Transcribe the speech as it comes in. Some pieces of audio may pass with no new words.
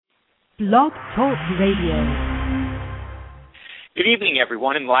Blog Talk Radio. Good evening,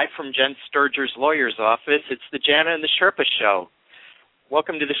 everyone, and live from Jen Sturger's lawyer's office, it's the Jana and the Sherpa Show.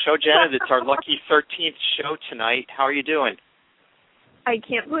 Welcome to the show, Jana. It's our lucky 13th show tonight. How are you doing? I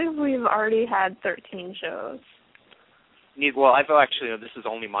can't believe we've already had 13 shows. Well, this is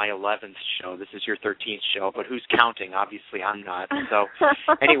only my 11th show. This is your 13th show, but who's counting? Obviously, I'm not. So,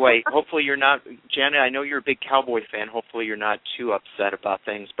 anyway, hopefully you're not, Jana, I know you're a big Cowboy fan. Hopefully you're not too upset about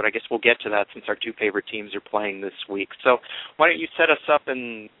things, but I guess we'll get to that since our two favorite teams are playing this week. So why don't you set us up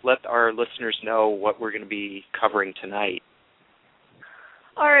and let our listeners know what we're going to be covering tonight?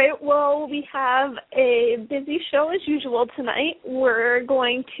 All right, well, we have a busy show as usual tonight. We're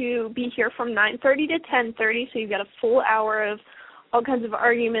going to be here from 9:30 to 10:30, so you've got a full hour of all kinds of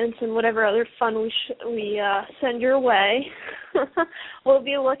arguments and whatever other fun we send your way. We'll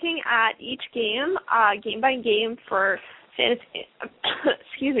be looking at each game, game by game, for fantasy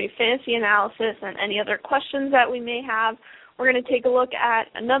analysis and any other questions that we may have. We're going to take a look at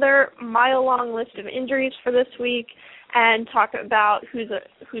another mile-long list of injuries for this week and talk about who's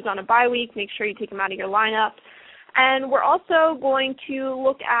on a bye week. Make sure you take them out of your lineup. And we're also going to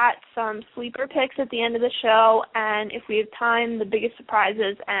look at some sleeper picks at the end of the show, and if we have time, the biggest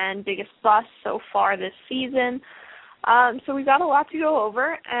surprises and biggest busts so far this season. So we've got a lot to go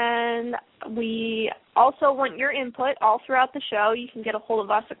over, and we also want your input all throughout the show. You can get a hold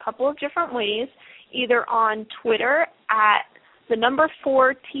of us a couple of different ways, either on Twitter at the number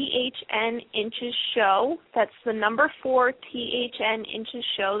 4 THN Inches Show. That's the number 4 THN Inches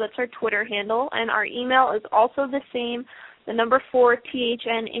Show. That's our Twitter handle. And our email is also the same, the number 4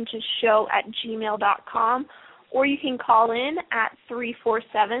 THN Inches Show at gmail.com. Or you can call in at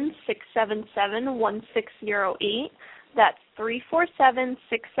 347-677-1608. That's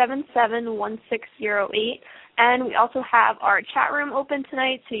 347-677-1608. And we also have our chat room open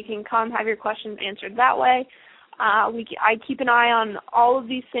tonight, so you can come have your questions answered that way. I keep an eye on all of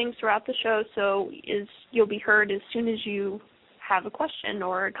these things throughout the show, so you'll be heard as soon as you have a question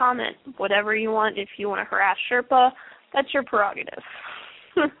or a comment, whatever you want. If you want to harass Sherpa, that's your prerogative.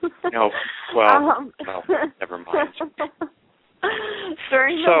 No, never mind.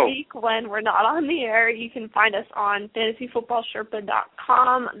 During the week when we're not on the air, you can find us on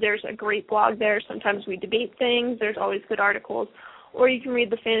fantasyfootballsherpa.com. There's a great blog there. Sometimes we debate things. There's always good articles. Or you can read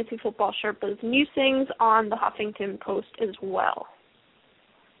the Fantasy Football Sherpa's musings on the Huffington Post as well.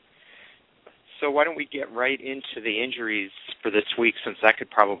 So why don't we get right into the injuries for this week, since that could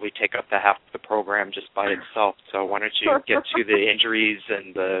probably take up the half of the program just by itself. So why don't you get to the injuries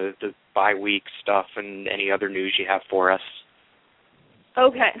and the bye week stuff and any other news you have for us?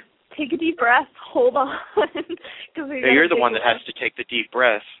 Okay. Take a deep breath. Hold on. You're the one that has to take the deep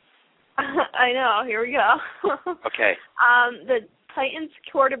breath. I know. Here we go. Okay. The Titans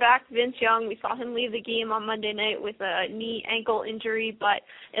quarterback, Vince Young, we saw him leave the game on Monday night with a knee-ankle injury, but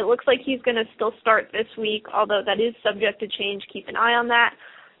it looks like he's going to still start this week, although that is subject to change. Keep an eye on that.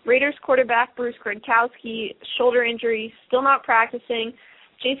 Raiders quarterback, Bruce Gronkowski, shoulder injury, still not practicing.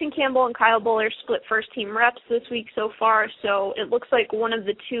 Jason Campbell and Kyle Buller split first-team reps this week so far, so it looks like one of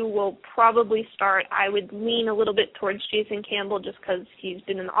the two will probably start. I would lean a little bit towards Jason Campbell just because he's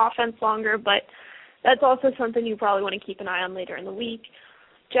been in the offense longer, but that's also something you probably want to keep an eye on later in the week.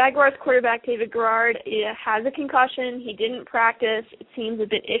 Jaguars quarterback David Garrard has a concussion. He didn't practice. It seems a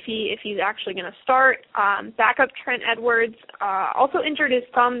bit iffy if he's actually going to start. Backup Trent Edwards also injured his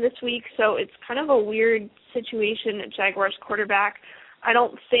thumb this week, so it's kind of a weird situation at Jaguars quarterback. I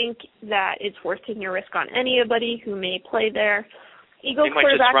don't think that it's worth taking a risk on anybody who may play there. Eagles they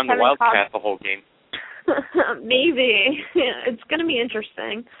might just run the Wildcat the whole game. Maybe. It's going to be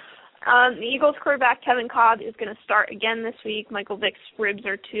interesting. The Eagles quarterback Kevin Cobb is going to start again this week. Michael Vick's ribs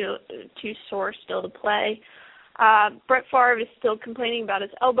are too sore still to play. Brett Favre is still complaining about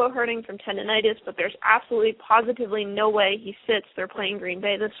his elbow hurting from tendonitis, but there's absolutely, positively no way he sits. They're playing Green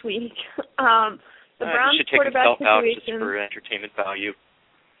Bay this week. The Browns should take quarterback himself situation, out just for entertainment value.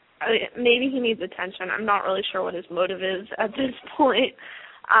 Maybe he needs attention. I'm not really sure what his motive is at this point.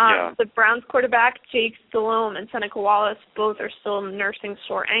 The Browns quarterback, Jake Delhomme and Seneca Wallace, both are still nursing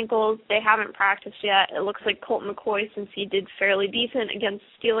sore ankles. They haven't practiced yet. It looks like Colt McCoy, since he did fairly decent against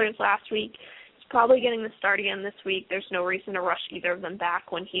the Steelers last week, is probably getting the start again this week. There's no reason to rush either of them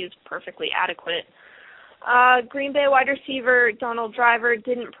back when he is perfectly adequate. Green Bay wide receiver Donald Driver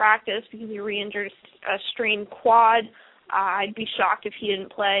didn't practice because he re-injured a strained quad. I'd be shocked if he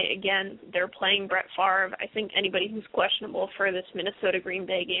didn't play. Again, they're playing Brett Favre. I think anybody who's questionable for this Minnesota-Green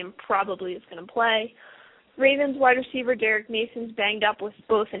Bay game probably is going to play. Ravens wide receiver Derek Mason's banged up with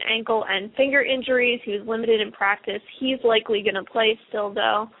both an ankle and finger injuries. He was limited in practice. He's likely going to play still,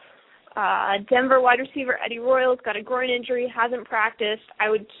 though. Denver wide receiver Eddie Royal's got a groin injury, hasn't practiced. I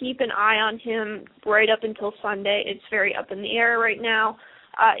would keep an eye on him right up until Sunday. It's very up in the air right now.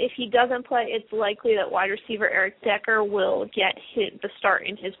 If he doesn't play, it's likely that wide receiver Eric Decker will get the start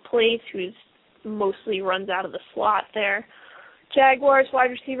in his place, who's mostly runs out of the slot there. Jaguars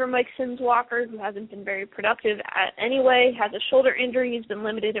wide receiver Mike Sims-Walker, who hasn't been very productive anyway, has a shoulder injury. He's been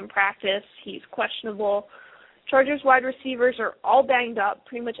limited in practice. He's questionable. Chargers wide receivers are all banged up.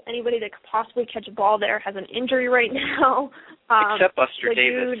 Pretty much anybody that could possibly catch a ball there has an injury right now. Except Buster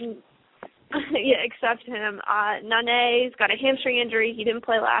Davis. Yeah, except him. Nane's got a hamstring injury. He didn't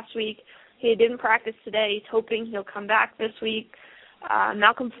play last week. He didn't practice today. He's hoping he'll come back this week.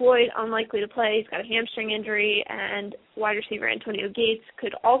 Malcolm Floyd, unlikely to play. He's got a hamstring injury. And wide receiver Antonio Gates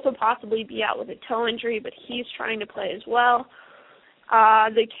could also possibly be out with a toe injury, but he's trying to play as well.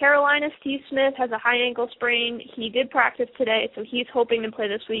 The Carolina, Steve Smith, has a high ankle sprain. He did practice today, so he's hoping to play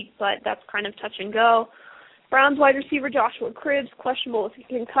this week, but that's kind of touch and go. Browns wide receiver Joshua Cribbs, questionable with a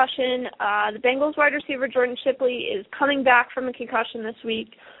concussion. The Bengals wide receiver Jordan Shipley is coming back from a concussion this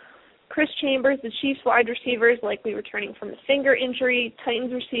week. Chris Chambers, the Chiefs wide receiver, is likely returning from a finger injury.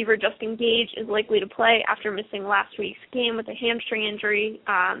 Titans receiver Justin Gage is likely to play after missing last week's game with a hamstring injury.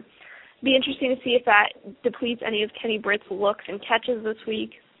 Be interesting to see if that depletes any of Kenny Britt's looks and catches this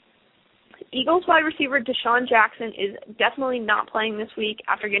week. Eagles wide receiver Deshaun Jackson is definitely not playing this week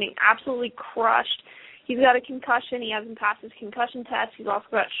after getting absolutely crushed. He's got a concussion. He hasn't passed his concussion test. He's also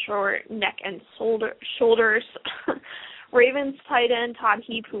got short neck and shoulders. Ravens tight end Todd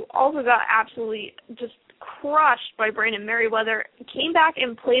Heap, who also got absolutely just crushed by Brandon Merriweather, came back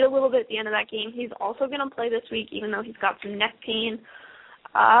and played a little bit at the end of that game. He's also going to play this week, even though he's got some neck pain.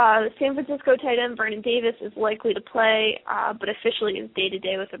 The San Francisco tight end Vernon Davis is likely to play, but officially is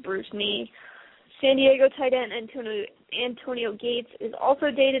day-to-day with a bruised knee. San Diego tight end Antonio Gates is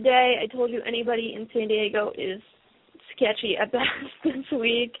also day-to-day. I told you anybody in San Diego is sketchy at best this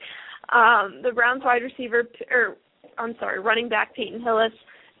week. The Browns running back Peyton Hillis,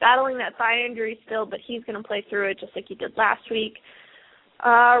 battling that thigh injury still, but he's going to play through it just like he did last week.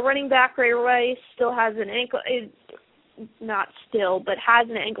 Running back Ray Rice still has an ankle, has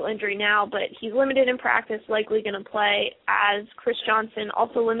an ankle injury now, but he's limited in practice, likely going to play, as Chris Johnson,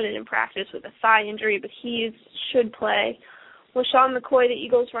 also limited in practice with a thigh injury, but he should play. LaShawn McCoy, the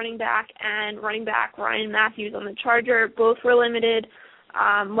Eagles running back, and running back Ryan Matthews on the Charger, both were limited,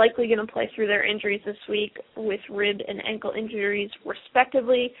 likely going to play through their injuries this week with rib and ankle injuries,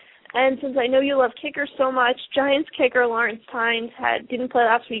 respectively. And since I know you love kickers so much, Giants kicker Lawrence Tynes didn't play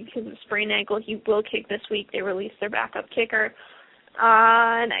last week because of a sprained ankle. He will kick this week. They released their backup kicker.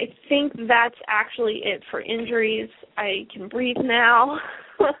 And I think that's actually it for injuries. I can breathe now.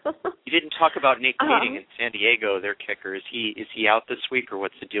 You didn't talk about Nate Kading in San Diego, their kicker. Is he out this week, or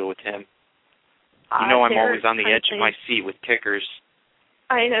what's the deal with him? You know I'm always on the edge of my seat with kickers.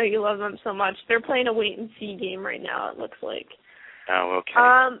 I know you love them so much. They're playing a wait-and-see game right now, it looks like. Oh,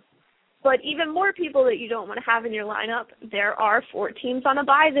 okay. But even more people that you don't want to have in your lineup, there are 4 teams on a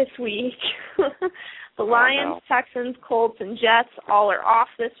bye this week. The Lions, Texans, Colts, and Jets all are off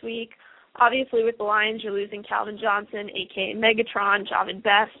this week. Obviously, with the Lions, you're losing Calvin Johnson, a.k.a. Megatron, Javid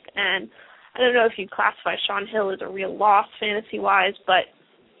Best, and I don't know if you'd classify Sean Hill as a real loss fantasy-wise, but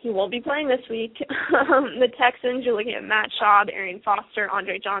he won't be playing this week. The Texans, you're looking at Matt Schaub, Arian Foster,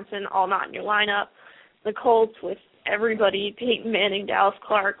 Andre Johnson, all not in your lineup. The Colts with everybody, Peyton Manning, Dallas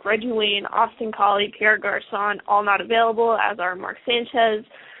Clark, Reggie Wayne, Austin Collie, Pierre Garçon, all not available, as are Mark Sanchez,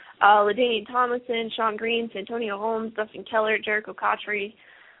 LaDainian Tomlinson, Sean Green, Santonio Holmes, Dustin Keller, Jericho Cotchery.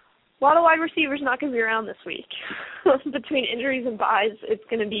 A lot of wide receivers not going to be around this week. Between injuries and byes, it's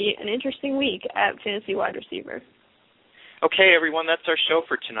going to be an interesting week at fantasy wide receiver. Okay, everyone, that's our show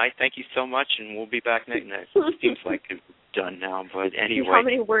for tonight. Thank you so much, and we'll be back next night. It seems like it's done now, but anyway. How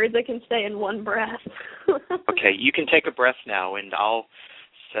many words I can say in one breath. Okay, you can take a breath now, and I'll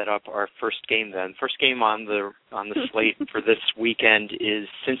set up our first game then. First game on the slate for this weekend is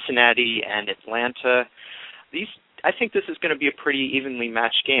Cincinnati and Atlanta. I think this is going to be a pretty evenly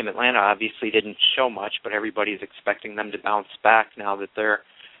matched game. Atlanta obviously didn't show much, but everybody's expecting them to bounce back now that they're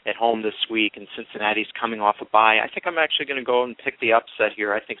at home this week, and Cincinnati's coming off a bye. I think I'm actually going to go and pick the upset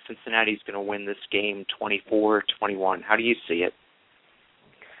here. I think Cincinnati's going to win this game 24-21. How do you see it?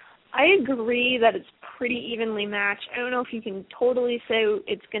 I agree that it's pretty evenly matched. I don't know if you can totally say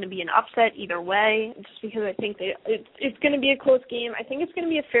it's going to be an upset either way, just because I think it's going to be a close game. I think it's going to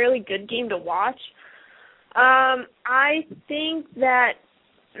be a fairly good game to watch. I think that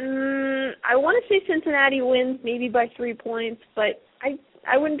I want to say Cincinnati wins maybe by 3 points, but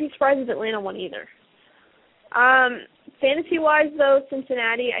I wouldn't be surprised if Atlanta won either. Fantasy-wise, though,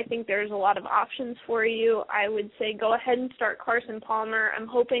 Cincinnati, I think there's a lot of options for you. I would say go ahead and start Carson Palmer. I'm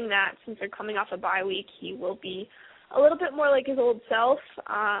hoping that since they're coming off a bye week, he will be a little bit more like his old self.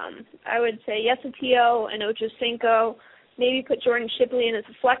 I would say Yesatio and Ochocinco. Maybe put Jordan Shipley in as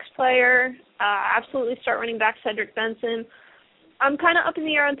a flex player. Absolutely start running back Cedric Benson. I'm kind of up in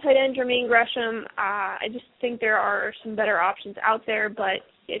the air on tight end Jermaine Gresham. I just think there are some better options out there, but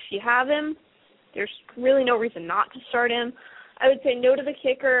if you have him, there's really no reason not to start him. I would say no to the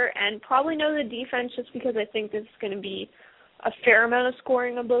kicker and probably no to the defense just because I think this is going to be a fair amount of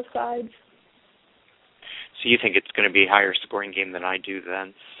scoring on both sides. So you think it's going to be a higher scoring game than I do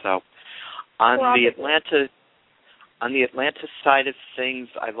then. So on the Atlanta side of things,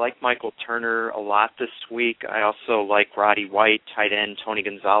 I like Michael Turner a lot this week. I also like Roddy White, tight end, Tony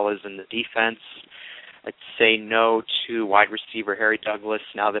Gonzalez in the defense. I'd say no to wide receiver Harry Douglas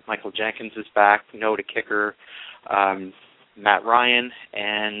now that Michael Jenkins is back. No to kicker Matt Ryan.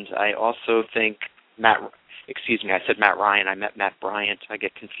 And I also think I said Matt Ryan. I meant Matt Bryant. I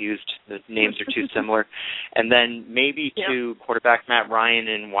get confused. The names are too similar. And then maybe to quarterback Matt Ryan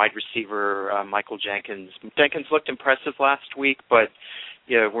and wide receiver Michael Jenkins. Jenkins looked impressive last week, but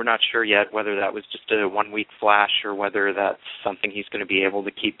we're not sure yet whether that was just a one-week flash or whether that's something he's going to be able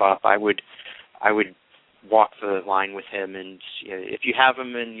to keep up. I would walk the line with him, and if you have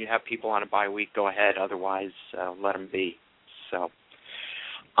him and you have people on a bye week, go ahead. Otherwise, let him be. So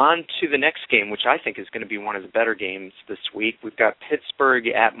on to the next game, which I think is going to be one of the better games this week. We've got Pittsburgh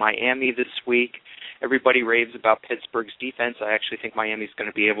at Miami this week. Everybody raves about Pittsburgh's defense. I actually think Miami's going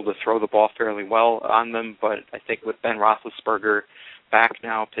to be able to throw the ball fairly well on them, but I think with Ben Roethlisberger back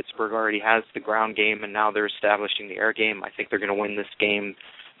now, Pittsburgh already has the ground game, and now they're establishing the air game. I think they're going to win this game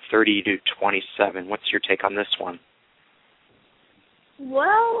 30-27. What's your take on this one?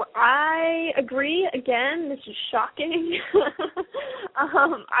 Well, I agree. Again, this is shocking.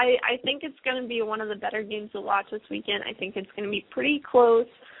 I think it's going to be one of the better games to watch this weekend. I think it's going to be pretty close.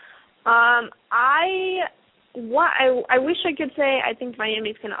 I wish I could say I think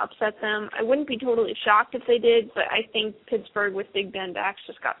Miami's going to upset them. I wouldn't be totally shocked if they did, but I think Pittsburgh with Big Ben back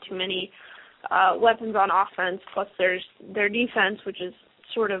just got too many weapons on offense. Plus, there's their defense, which is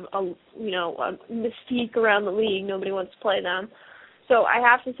sort of a mystique around the league. Nobody wants to play them. So I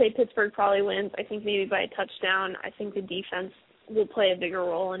have to say Pittsburgh probably wins. I think maybe by a touchdown. I think the defense will play a bigger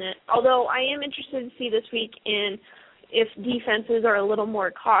role in it. Although I am interested to see this week if defenses are a little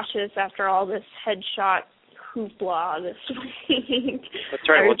more cautious after all this headshot hoopla this week. That's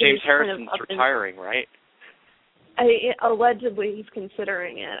right. Well, James Harrison's retiring, right? Allegedly, he's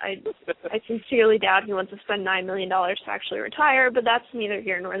considering it. I sincerely doubt he wants to spend $9 million to actually retire, but that's neither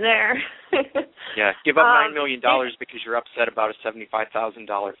here nor there. Yeah, give up $9 million because you're upset about a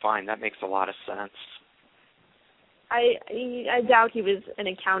 $75,000 fine. That makes a lot of sense. I doubt he was an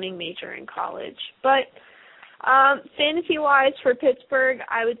accounting major in college. But fantasy-wise for Pittsburgh,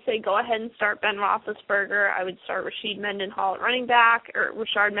 I would say go ahead and start Ben Roethlisberger. I would start Rashard Mendenhall at running back,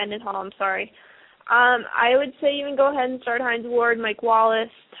 I would say even go ahead and start Hines Ward, Mike Wallace,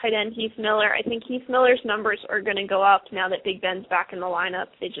 tight end Heath Miller. I think Heath Miller's numbers are going to go up now that Big Ben's back in the lineup.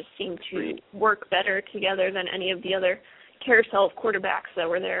 They just seem to work better together than any of the other carousel of quarterbacks that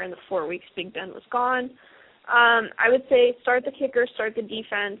were there in the 4 weeks Big Ben was gone. I would say start the kicker, start the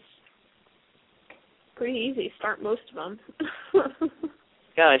defense. Pretty easy. Start most of them.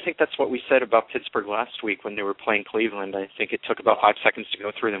 Yeah, I think that's what we said about Pittsburgh last week when they were playing Cleveland. I think it took about 5 seconds to go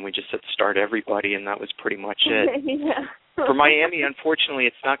through them. We just said start everybody, and that was pretty much it. Yeah. For Miami, unfortunately,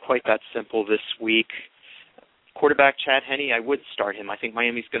 it's not quite that simple this week. Quarterback Chad Henne, I would start him. I think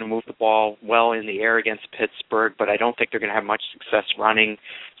Miami's going to move the ball well in the air against Pittsburgh, but I don't think they're going to have much success running.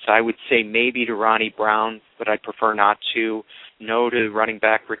 So I would say maybe to Ronnie Brown, but I'd prefer not to. No to running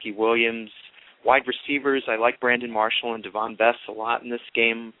back Ricky Williams. Wide receivers, I like Brandon Marshall and Devon Bess a lot in this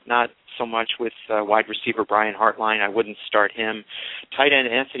game. Not so much with wide receiver Brian Hartline. I wouldn't start him. Tight end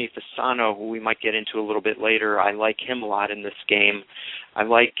Anthony Fasano, who we might get into a little bit later, I like him a lot in this game. I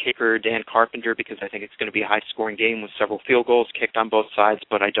like kicker Dan Carpenter because I think it's going to be a high-scoring game with several field goals kicked on both sides,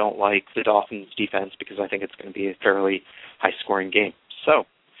 but I don't like the Dolphins' defense because I think it's going to be a fairly high-scoring game. So,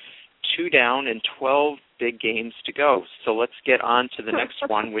 2 down and 12 big games to go. So let's get on to the next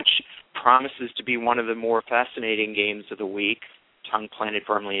one, which promises to be one of the more fascinating games of the week. Tongue planted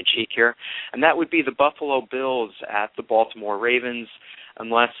firmly in cheek here. And that would be the Buffalo Bills at the Baltimore Ravens.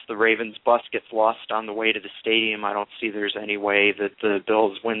 Unless the Ravens bus gets lost on the way to the stadium, I don't see there's any way that the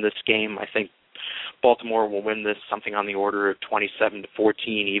Bills win this game. I think Baltimore will win this something on the order of 27-14,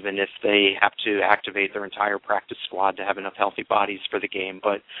 even if they have to activate their entire practice squad to have enough healthy bodies for the game.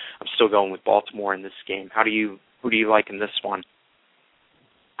 But I'm still going with Baltimore in this game. How do you Who do you like in this one?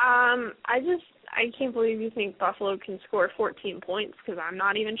 I can't believe you think Buffalo can score 14 points, because I'm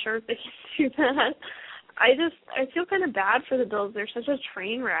not even sure if they can do that. I feel kind of bad for the Bills. They're such a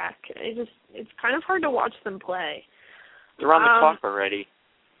train wreck. It's kind of hard to watch them play. They're on the clock already.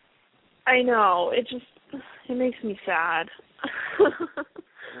 I know. It makes me sad.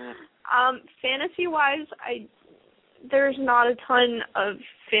 Fantasy-wise, there's not a ton of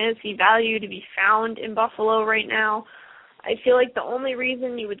fantasy value to be found in Buffalo right now. I feel like the only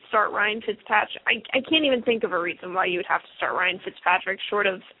reason you would start Ryan Fitzpatrick, I can't even think of a reason why you would have to start Ryan Fitzpatrick short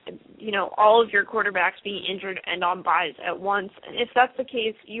of, all of your quarterbacks being injured and on byes at once. And if that's the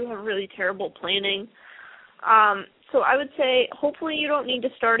case, you have really terrible planning. So I would say hopefully you don't need to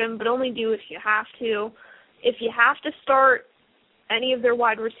start him, but only do if you have to. If you have to start any of their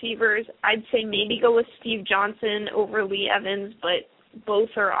wide receivers, I'd say maybe go with Steve Johnson over Lee Evans, but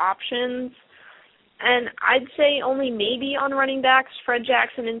both are options. And I'd say only maybe on running backs, Fred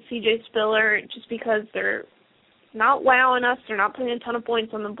Jackson and C.J. Spiller, just because they're not wowing us. They're not putting a ton of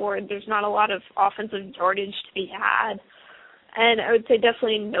points on the board. There's not a lot of offensive yardage to be had. And I would say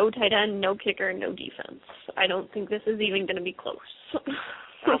definitely no tight end, no kicker, no defense. I don't think this is even going to be close. I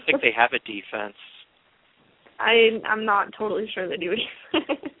don't think they have a defense. I'm not totally sure they do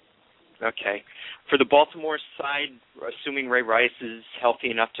either. Okay. For the Baltimore side, assuming Ray Rice is healthy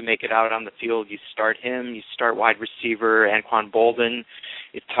enough to make it out on the field, you start him. You start wide receiver Anquan Boldin.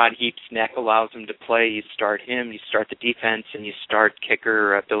 If Todd Heap's neck allows him to play, you start him. You start the defense, and you start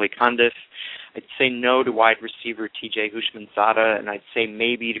kicker Billy Cundiff. I'd say no to wide receiver T.J. Houshmandzadeh, and I'd say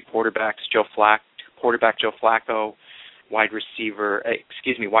maybe to quarterback Joe Flacco, wide receiver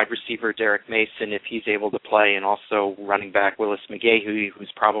Derek Mason if he's able to play, and also running back Willis McGahee,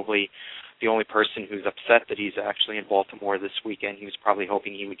 who's probably the only person who's upset that he's actually in Baltimore this weekend. He was probably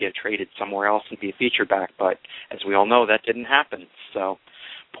hoping he would get traded somewhere else and be a feature back, but as we all know, that didn't happen. So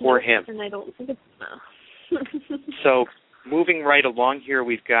poor him. And I don't think it's So moving right along here,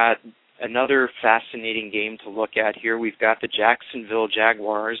 we've got another fascinating game to look at here. We've got the Jacksonville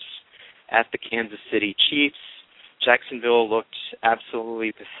Jaguars at the Kansas City Chiefs. Jacksonville looked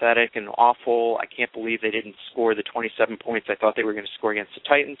absolutely pathetic and awful. I can't believe they didn't score the 27 points I thought they were going to score against the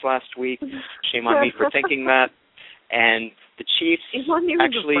Titans last week. Shame on me for thinking that. And the Chiefs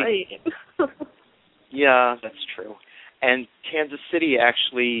actually... Yeah, that's true. And Kansas City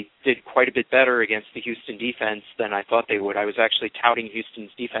actually did quite a bit better against the Houston defense than I thought they would. I was actually touting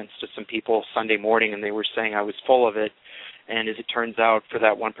Houston's defense to some people Sunday morning, and they were saying I was full of it. And as it turns out, for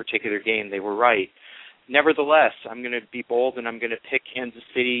that one particular game, they were right. Nevertheless, I'm going to be bold, and I'm going to pick Kansas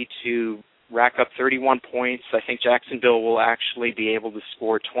City to rack up 31 points. I think Jacksonville will actually be able to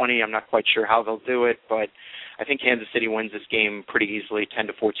score 20. I'm not quite sure how they'll do it, but I think Kansas City wins this game pretty easily, 10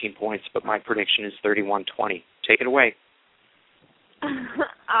 to 14 points, but my prediction is 31-20. Take it away.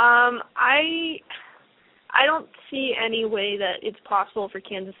 I don't see any way that it's possible for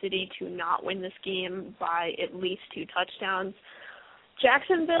Kansas City to not win this game by at least 2 touchdowns.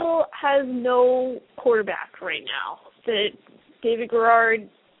 Jacksonville has no quarterback right now. David Garrard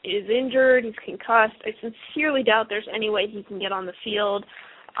is injured. He's concussed. I sincerely doubt there's any way he can get on the field.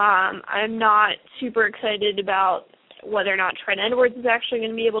 I'm not super excited about whether or not Trent Edwards is actually going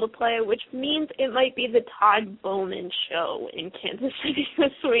to be able to play, which means it might be the Todd Bowman show in Kansas City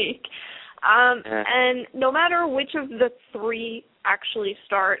this week. And no matter which of the 3 actually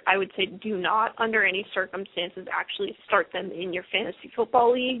start, I would say do not, under any circumstances, actually start them in your fantasy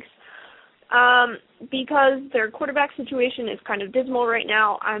football leagues. Because their quarterback situation is kind of dismal right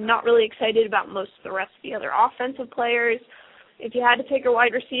now. I'm not really excited about most of the rest of the other offensive players. If you had to pick a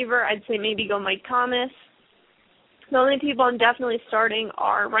wide receiver, I'd say maybe go Mike Thomas. The only people I'm definitely starting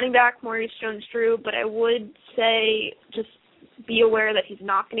are running back Maurice Jones-Drew, but I would say just be aware that he's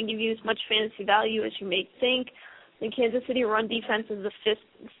not going to give you as much fantasy value as you may think. The Kansas City run defense is the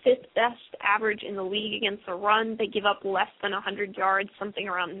fifth best average in the league against the run. They give up less than 100 yards, something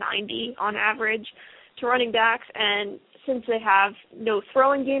around 90 on average, to running backs. And since they have no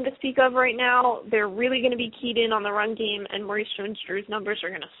throwing game to speak of right now, they're really going to be keyed in on the run game, and Maurice Jones-Drew's numbers are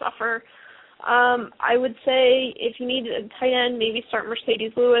going to suffer. I would say if you need a tight end, maybe start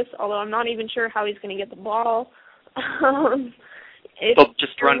Mercedes Lewis, although I'm not even sure how he's going to get the ball. They'll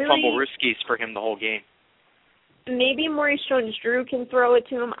just run fumble riskies for him the whole game. Maybe Maurice Jones-Drew can throw it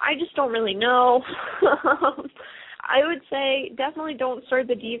to him. I just don't really know. I would say definitely don't start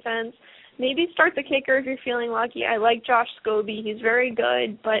the defense. Maybe start the kicker if you're feeling lucky. I like Josh Scobie. He's very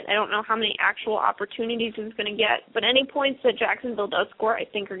good, but I don't know how many actual opportunities he's going to get. But any points that Jacksonville does score, I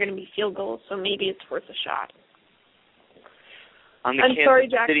think, are going to be field goals, so maybe it's worth a shot. On the I'm Kansas sorry,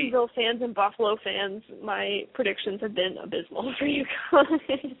 City, Jacksonville fans and Buffalo fans. My predictions have been abysmal for you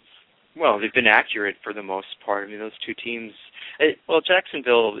guys. well, they've been accurate for the most part. I mean, those two teams.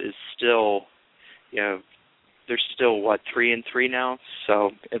 Jacksonville is still, they're still 3-3 now.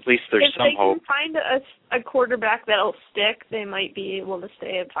 So at least there's some hope. If they can find a quarterback that'll stick, they might be able to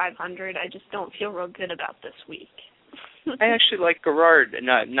stay at 500. I just don't feel real good about this week. I actually like Garrard,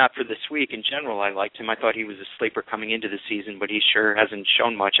 not for this week. In general, I liked him. I thought he was a sleeper coming into the season, but he sure hasn't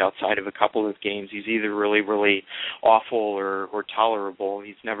shown much outside of a couple of games. He's either really, really awful or tolerable.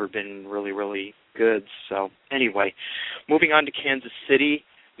 He's never been really, really good. So anyway, moving on to Kansas City.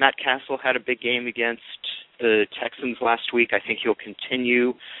 Matt Castle had a big game against the Texans last week. I think he'll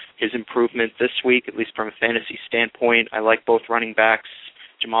continue his improvement this week, at least from a fantasy standpoint. I like both running backs,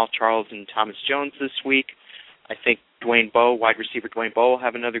 Jamal Charles and Thomas Jones, this week. I think wide receiver Dwayne Bowe will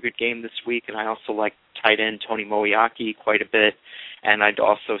have another good game this week, and I also like tight end Tony Moeaki quite a bit, and I'd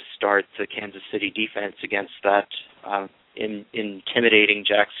also start the Kansas City defense against that intimidating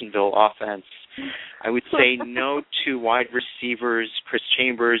Jacksonville offense. I would say no to wide receivers Chris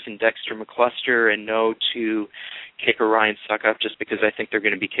Chambers and Dexter McCluster, and no to kicker Ryan Suckup, just because I think they're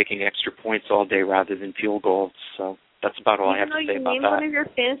going to be kicking extra points all day rather than field goals. So that's about all I have to say about that. You named one of your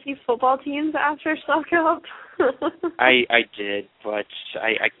fantasy football teams after Suckup? I did, but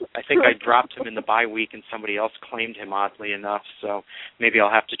I think I dropped him in the bye week and somebody else claimed him, oddly enough, so maybe I'll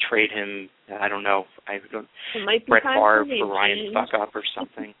have to trade him. I don't know. Brett Favre for Ryan Suckup or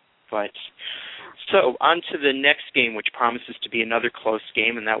something. But so on to the next game, which promises to be another close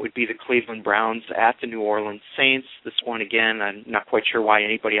game, and that would be the Cleveland Browns at the New Orleans Saints. This one, again, I'm not quite sure why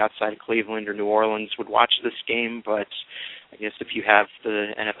anybody outside of Cleveland or New Orleans would watch this game, but I guess if you have the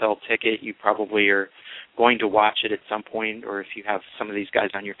NFL ticket, you probably are going to watch it at some point, or if you have some of these guys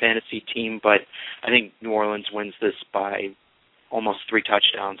on your fantasy team. But I think New Orleans wins this by almost 3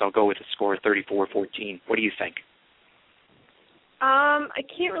 touchdowns. I'll go with a score of 34-14. What do you think? I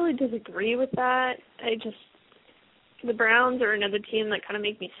can't really disagree with that. The Browns are another team that kind of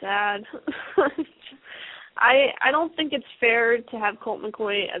make me sad. I don't think it's fair to have Colt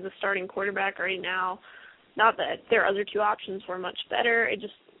McCoy as a starting quarterback right now. Not that their other two options were much better. I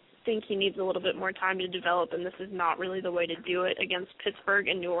just think he needs a little bit more time to develop, and this is not really the way to do it against Pittsburgh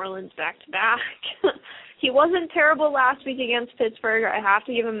and New Orleans back-to-back. He wasn't terrible last week against Pittsburgh. I have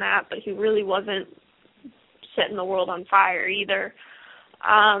to give him that, but he really wasn't setting the world on fire either.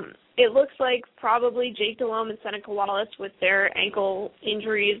 It looks like probably Jake Delhomme and Seneca Wallace with their ankle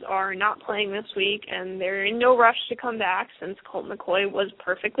injuries are not playing this week, and they're in no rush to come back since Colt McCoy was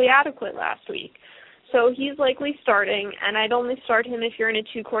perfectly adequate last week. So he's likely starting, and I'd only start him if you're in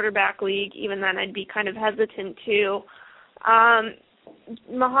a 2-quarterback league. Even then, I'd be kind of hesitant too.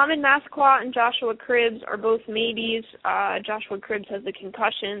 Mohamed Massaquoi and Joshua Cribbs are both maybes. Joshua Cribbs has a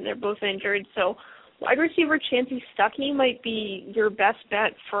concussion. They're both injured, so wide receiver Chancey Stuckey might be your best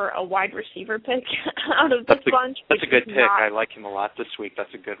bet for a wide receiver pick out of this bunch. That's a good pick. I like him a lot this week.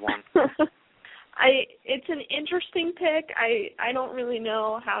 That's a good one. It's an interesting pick. I don't really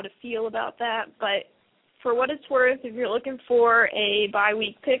know how to feel about that, but for what it's worth, if you're looking for a bye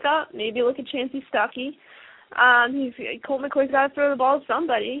week pickup, maybe look at Chancey Stuckey. Colt McCoy's got to throw the ball to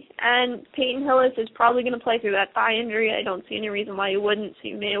somebody, and Peyton Hillis is probably going to play through that thigh injury. I don't see any reason why he wouldn't, so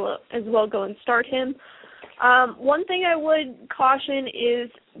you may as well go and start him. One thing I would caution is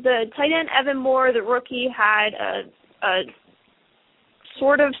the tight end Evan Moore, the rookie, had a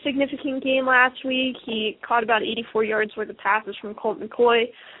sort of significant game last week. He caught about 84 yards worth of passes from Colt McCoy.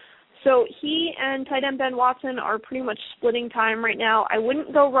 So he and tight end Ben Watson are pretty much splitting time right now. I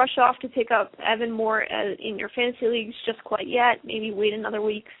wouldn't go rush off to pick up Evan Moore in your fantasy leagues just quite yet. Maybe wait another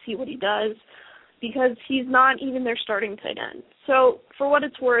week, see what he does, because he's not even their starting tight end. So for what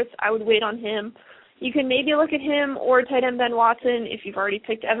it's worth, I would wait on him. You can maybe look at him or tight end Ben Watson if you've already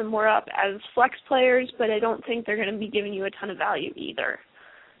picked Evan Moore up as flex players, but I don't think they're going to be giving you a ton of value either.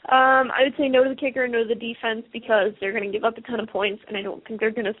 I would say no to the kicker, no to the defense, because they're going to give up a ton of points, and I don't think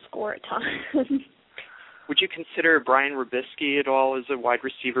they're going to score a ton. Would you consider Brian Robisky at all as a wide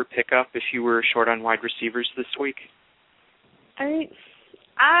receiver pickup if you were short on wide receivers this week?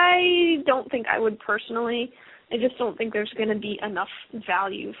 I don't think I would personally. I just don't think there's going to be enough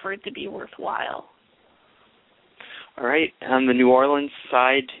value for it to be worthwhile. All right. On the New Orleans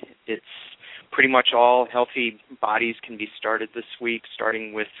side, it's pretty much all healthy bodies can be started this week,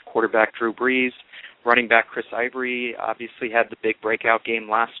 starting with quarterback Drew Brees. Running back Chris Ivory obviously had the big breakout game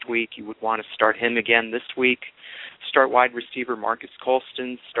last week. You would want to start him again this week. Start wide receiver Marcus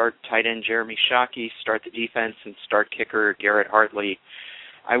Colston, start tight end Jeremy Shockey, start the defense, and start kicker Garrett Hartley.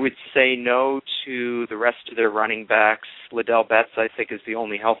 I would say no to the rest of their running backs. Liddell Betts, I think, is the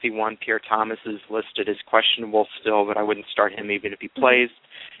only healthy one. Pierre Thomas is listed as questionable still, but I wouldn't start him even if he plays.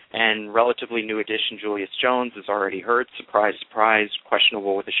 And relatively new addition, Julius Jones, is already hurt. Surprise, surprise,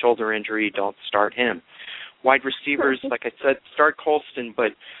 questionable with a shoulder injury. Don't start him. Wide receivers, like I said, start Colston,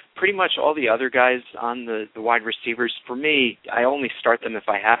 but pretty much all the other guys on the wide receivers, for me, I only start them if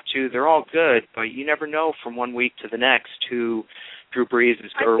I have to. They're all good, but you never know from one week to the next who Drew Brees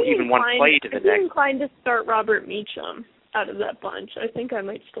is, or even one play to the next. I'm inclined to start Robert Meacham out of that bunch. I think I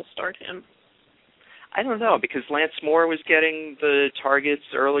might still start him. I don't know, because Lance Moore was getting the targets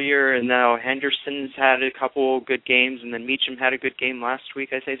earlier, and now Henderson's had a couple good games, and then Meacham had a good game last week,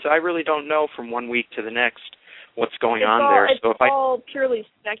 I say. So I really don't know from one week to the next what's going on there. It's all purely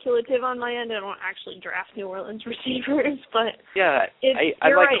speculative on my end. I don't actually draft New Orleans receivers, but yeah, I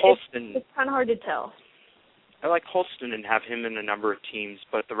like right. Colston. It's kind of hard to tell. I like Colston and have him in a number of teams,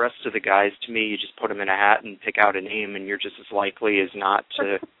 but the rest of the guys, to me, you just put them in a hat and pick out a name, and you're just as likely as not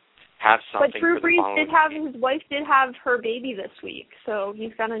to have something. But Drew for the Brees following game. His wife did have her baby this week, so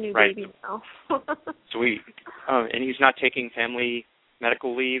he's got a new baby now. Sweet. And he's not taking family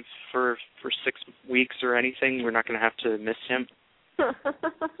medical leave for 6 weeks or anything? We're not going to have to miss him?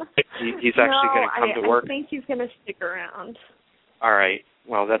 He's actually going to come to work? I think he's going to stick around. All right.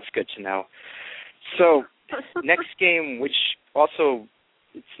 Well, that's good to know. So, next game, which also,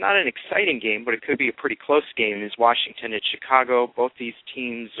 it's not an exciting game, but it could be a pretty close game, is Washington at Chicago. Both these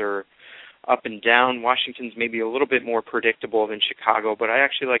teams are up and down. Washington's maybe a little bit more predictable than Chicago, but I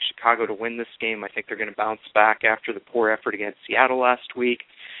actually like Chicago to win this game. I think they're going to bounce back after the poor effort against Seattle last week,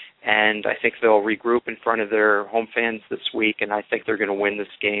 and I think they'll regroup in front of their home fans this week, and I think they're going to win this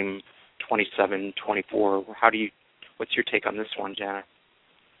game 27-24. What's your take on this one, Jana?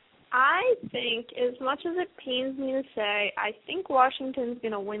 I think, as much as it pains me to say, I think Washington's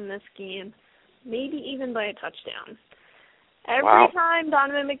going to win this game, maybe even by a touchdown. Every time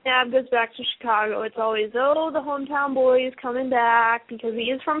Donovan McNabb goes back to Chicago, it's always, the hometown boy is coming back because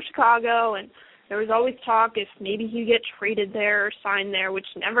he is from Chicago, and there was always talk if maybe he'd get traded there or signed there, which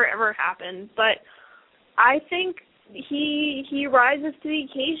never, ever happened. But I think he rises to the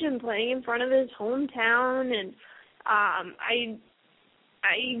occasion playing in front of his hometown, and I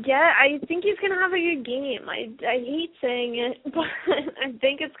think he's going to have a good game. I hate saying it, but I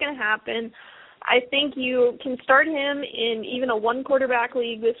think it's going to happen. I think you can start him in even a one-quarterback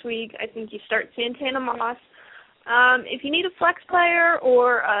league this week. I think you start Santana Moss. If you need a flex player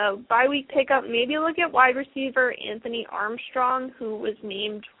or a bye-week pickup, maybe look at wide receiver Anthony Armstrong, who was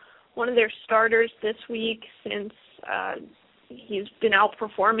named one of their starters this week since he's been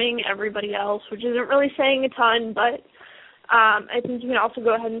outperforming everybody else, which isn't really saying a ton, but I think you can also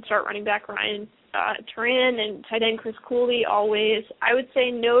go ahead and start running back Ryan Turan and tight end Chris Cooley always. I would say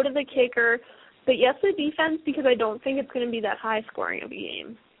no to the kicker, but yes to the defense because I don't think it's going to be that high scoring of a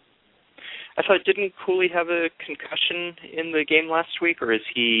game. I thought, didn't Cooley have a concussion in the game last week, or is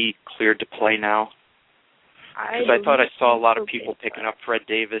he cleared to play now? Because I thought I saw a lot of people picking up Fred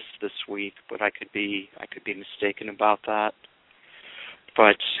Davis this week, but I could be mistaken about that.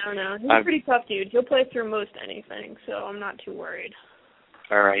 But I don't know. He's a pretty tough dude. He'll play through most anything, so I'm not too worried.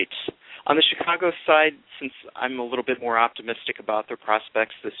 All right. On the Chicago side, since I'm a little bit more optimistic about their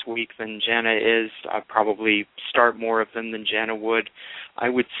prospects this week than Jana is, I'd probably start more of them than Jana would. I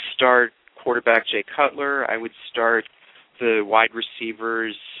would start quarterback Jay Cutler. I would start the wide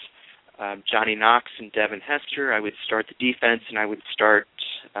receivers Johnny Knox and Devin Hester. I would start the defense, and I would start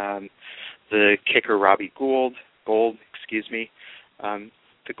the kicker Robbie Gould,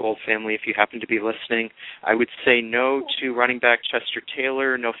 the Gold family, if you happen to be listening. I would say no to running back Chester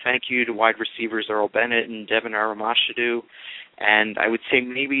Taylor, no thank you to wide receivers Earl Bennett and Devin Aramashadu, and I would say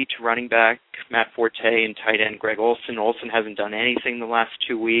maybe to running back Matt Forte and tight end Greg Olsen. Olsen hasn't done anything the last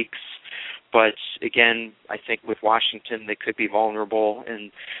 2 weeks, but again, I think with Washington they could be vulnerable,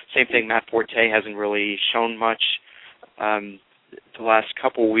 and same thing, Matt Forte hasn't really shown much the last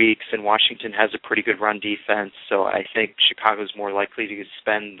couple weeks, and Washington has a pretty good run defense, so I think Chicago's more likely to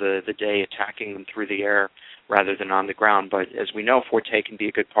spend the day attacking them through the air rather than on the ground. But as we know, Forte can be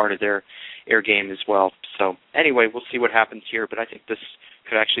a good part of their air game as well. So anyway, we'll see what happens here, but I think this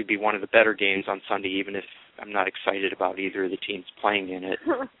could actually be one of the better games on Sunday, even if I'm not excited about either of the teams playing in it.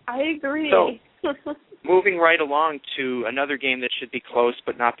 I agree. So, moving right along to another game that should be close,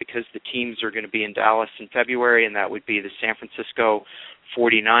 but not because the teams are going to be in Dallas in February, and that would be the San Francisco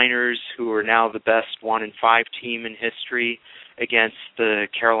 49ers, who are now the best 1-5 team in history, against the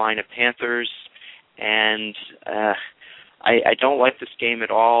Carolina Panthers. And I don't like this game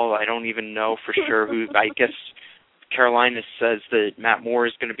at all. I don't even know for sure who. I guess Carolina says that Matt Moore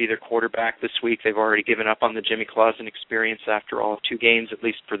is going to be their quarterback this week. They've already given up on the Jimmy Clausen experience after all 2 games, at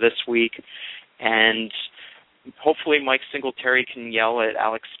least for this week. And hopefully Mike Singletary can yell at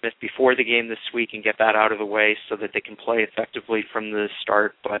Alex Smith before the game this week and get that out of the way so that they can play effectively from the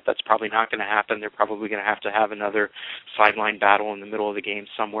start, but that's probably not going to happen. They're probably going to have another sideline battle in the middle of the game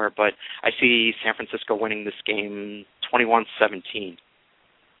somewhere, but I see San Francisco winning this game 21-17.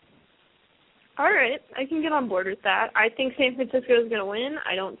 All right, I can get on board with that. I think San Francisco is going to win.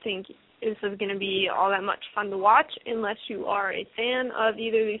 I don't think this is going to be all that much fun to watch unless you are a fan of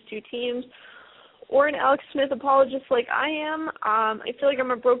either of these two teams or an Alex Smith apologist like I am. I feel like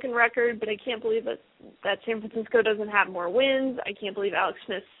I'm a broken record, but I can't believe that San Francisco doesn't have more wins. I can't believe Alex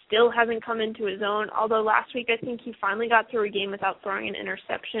Smith still hasn't come into his own, although last week I think he finally got through a game without throwing an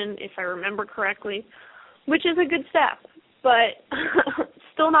interception, if I remember correctly, which is a good step, but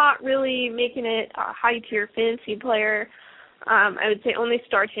still not really making it a high-tier fantasy player. I would say only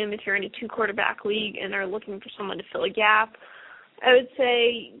start him if you're in a 2-quarterback league and are looking for someone to fill a gap. I would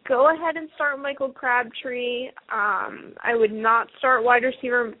say go ahead and start Michael Crabtree. I would not start wide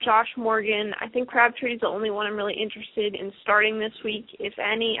receiver Josh Morgan. I think Crabtree is the only one I'm really interested in starting this week, if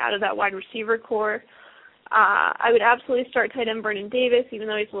any, out of that wide receiver core. I would absolutely start tight end Vernon Davis, even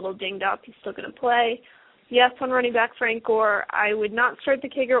though he's a little dinged up. He's still going to play. Yes, on running back Frank Gore. I would not start the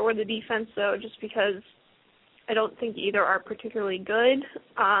kicker or the defense, though, just because I don't think either are particularly good.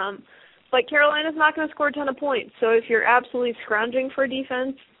 But Carolina's not going to score a ton of points, so if you're absolutely scrounging for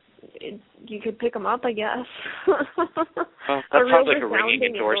defense, you could pick them up, I guess. Well, that sounds like a ringing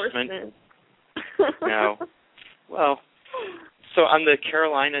endorsement. No. Well, so on the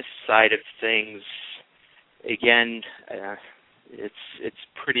Carolina side of things, again,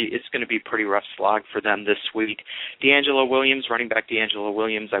 it's going to be a pretty rough slog for them this week. DeAngelo Williams, running back DeAngelo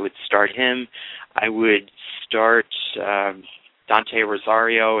Williams, I would start him. I would start Dante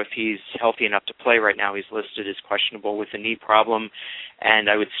Rosario if he's healthy enough to play. Right now he's listed as questionable with a knee problem. And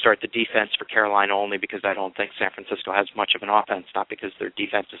I would start the defense for Carolina only because I don't think San Francisco has much of an offense, not because their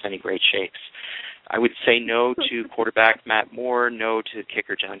defense is any great shakes. I would say no to quarterback Matt Moore, no to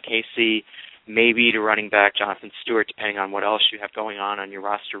kicker John Casey, maybe to running back Jonathan Stewart, depending on what else you have going on your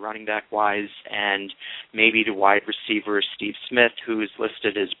roster running back-wise, and maybe to wide receiver Steve Smith, who is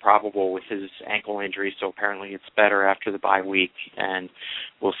listed as probable with his ankle injury, so apparently it's better after the bye week, and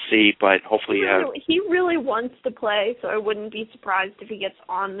we'll see, but hopefully... He really wants to play, so I wouldn't be surprised if he gets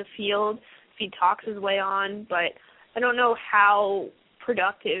on the field, if he talks his way on, but I don't know how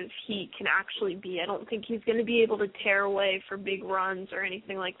productive he can actually be. I don't think he's going to be able to tear away for big runs or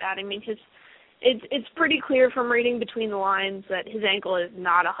anything like that. I mean, it's pretty clear from reading between the lines that his ankle is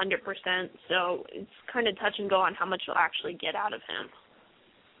not 100%, so it's kind of touch and go on how much you'll actually get out of him.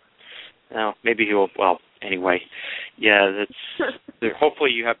 Well, maybe he'll, well, anyway, yeah,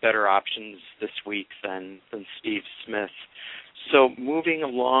 hopefully you have better options this week than Steve Smith. So moving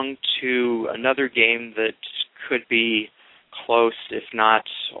along to another game that could be close, if not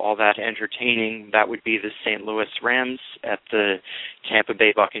all that entertaining, that would be the St. Louis Rams at the Tampa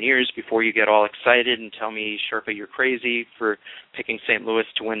Bay Buccaneers. Before you get all excited and tell me, Sherpa, you're crazy for picking St. Louis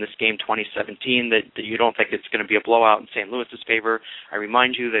to win this game 2017, that you don't think it's going to be a blowout in St. Louis's favor, I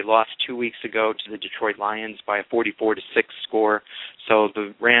remind you they lost 2 weeks ago to the Detroit Lions by a 44-6 score. So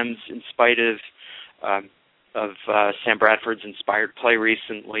the Rams, in spite of Sam Bradford's inspired play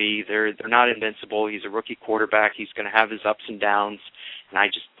recently, they're not invincible. He's a rookie quarterback. He's going to have his ups and downs, and I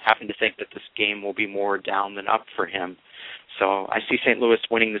just happen to think that this game will be more down than up for him. So I see St. Louis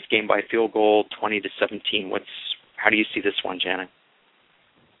winning this game by field goal, 20-17. How do you see this one, Janet?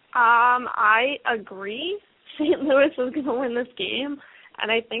 I agree. St. Louis is going to win this game,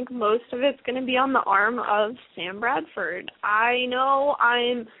 and I think most of it's going to be on the arm of Sam Bradford. I know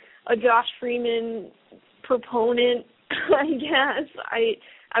I'm a Josh Freeman proponent, I guess.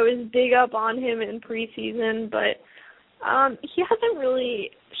 I was big up on him in preseason, but he hasn't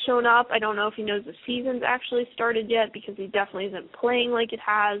really shown up. I don't know if he knows the season's actually started yet because he definitely isn't playing like it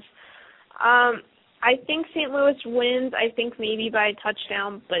has. I think St. Louis wins, I think maybe by a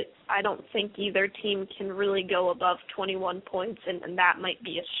touchdown, but I don't think either team can really go above 21 points, and that might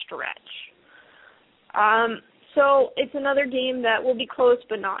be a stretch. So it's another game that will be close,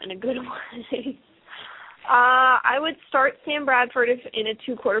 but not in a good way. I would start Sam Bradford if in a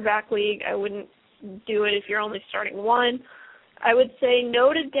 2-quarterback league. I wouldn't do it if you're only starting one. I would say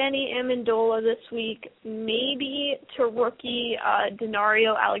no to Denny Amendola this week, maybe to rookie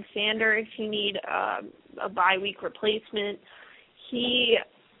Denario Alexander if you need a bye week replacement. He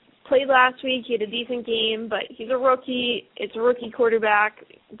played last week. He had a decent game, but he's a rookie. It's a rookie quarterback.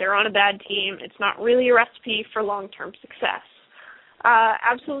 They're on a bad team. It's not really a recipe for long-term success.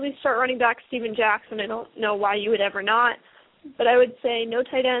 Absolutely start running back Steven Jackson. I don't know why you would ever not. But I would say no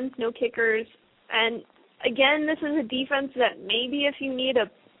tight ends, no kickers. And, again, this is a defense that maybe if you need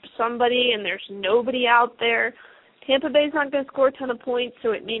somebody and there's nobody out there, Tampa Bay's not going to score a ton of points,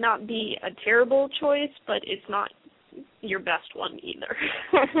 so it may not be a terrible choice, but it's not your best one either.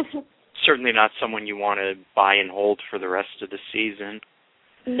 Certainly not someone you want to buy and hold for the rest of the season.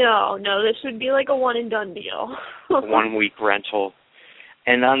 No, this would be like a one-and-done deal. A one-week rental.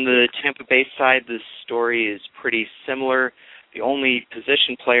 And on the Tampa Bay side, the story is pretty similar. The only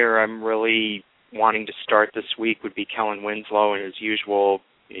position player I'm really wanting to start this week would be Kellen Winslow, and as usual,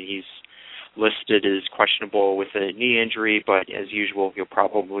 he's listed as questionable with a knee injury, but as usual, he'll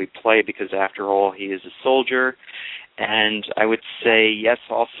probably play because, after all, he is a soldier. And I would say yes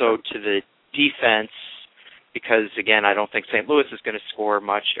also to the defense because, again, I don't think St. Louis is going to score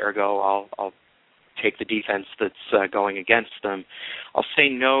much, ergo I'll take the defense that's going against them. I'll say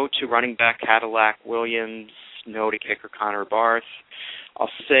no to running back Cadillac Williams, no to kicker Connor Barth. I'll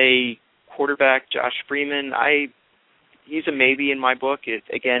say quarterback Josh Freeman. He's a maybe in my book.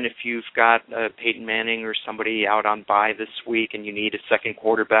 Again, if you've got Peyton Manning or somebody out on bye this week and you need a second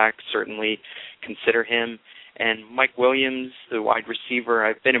quarterback, certainly consider him. And Mike Williams, the wide receiver,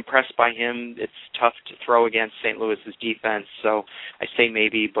 I've been impressed by him. It's tough to throw against St. Louis's defense, so I say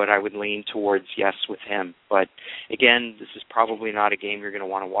maybe, but I would lean towards yes with him. But again, this is probably not a game you're going to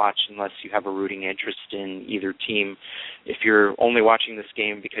want to watch unless you have a rooting interest in either team. If you're only watching this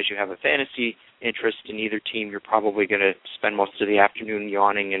game because you have a fantasy interest in either team, you're probably going to spend most of the afternoon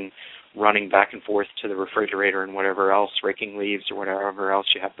yawning and running back and forth to the refrigerator and whatever else, raking leaves or whatever else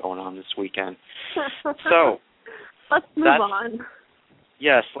you have going on this weekend. So let's move on.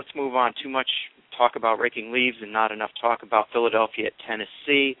 Yes, let's move on. Too much talk about raking leaves and not enough talk about Philadelphia at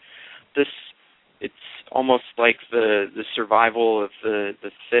Tennessee. It's almost like the survival of the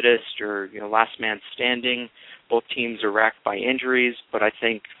fittest or last man standing. Both teams are racked by injuries, but I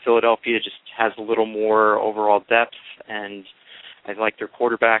think Philadelphia just has a little more overall depth, and I like their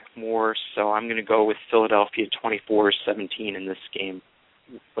quarterback more, so I'm going to go with Philadelphia 24-17 in this game.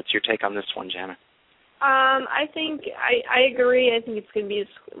 What's your take on this one, Jana? I think I agree. I think it's going to be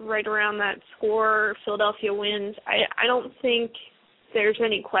right around that score. Philadelphia wins. I don't think there's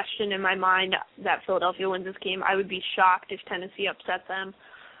any question in my mind that Philadelphia wins this game. I would be shocked if Tennessee upset them.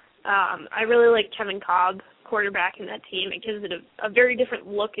 I really like Kevin Cobb, quarterback in that team. It gives it a very different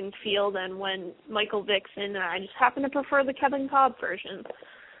look and feel than when Michael Vick's in. I just happen to prefer the Kevin Cobb version.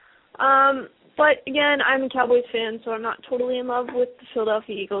 But again, I'm a Cowboys fan, so I'm not totally in love with the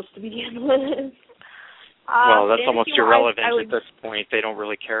Philadelphia Eagles to begin with. Well, that's almost irrelevant at this point. They don't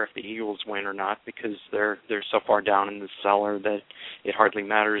really care if the Eagles win or not because they're so far down in the cellar that it hardly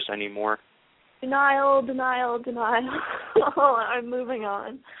matters anymore. Denial. I'm moving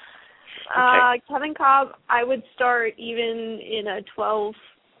on. Okay. Kevin Cobb, I would start even in a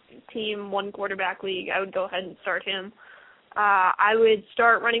 12-team, one-quarterback league. I would go ahead and start him. I would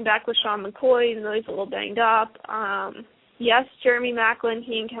start running back with LeSean McCoy, even though he's a little banged up. Yes, Jeremy Maclin,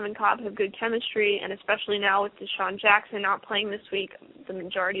 he and Kevin Cobb have good chemistry, and especially now with Deshaun Jackson not playing this week, the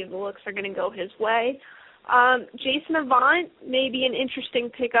majority of the looks are going to go his way. Jason Avant may be an interesting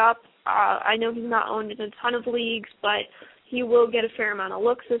pickup. I know he's not owned in a ton of leagues, but he will get a fair amount of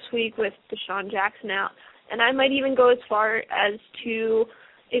looks this week with Deshaun Jackson out. And I might even go as far as to,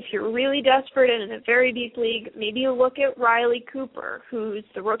 if you're really desperate and in a very deep league, maybe you look at Riley Cooper, who's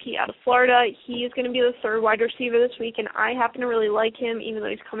the rookie out of Florida. He is going to be the third wide receiver this week, and I happen to really like him, even though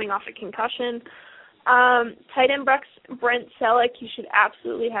he's coming off a concussion. Tight end Brent Selleck, you should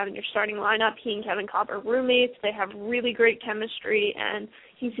absolutely have in your starting lineup. He and Kevin Cobb are roommates. They have really great chemistry, and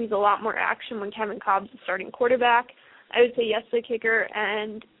he sees a lot more action when Kevin Cobb's the starting quarterback. I would say yes to the kicker,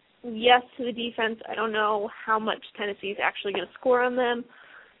 and yes to the defense. I don't know how much Tennessee's actually going to score on them.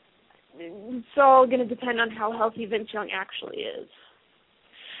 It's all going to depend on how healthy Vince Young actually is.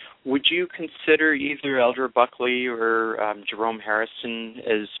 Would you consider either Eldra Buckley or Jerome Harrison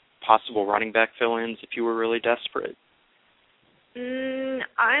as possible running back fill-ins if you were really desperate?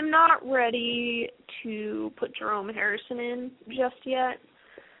 I'm not ready to put Jerome Harrison in just yet.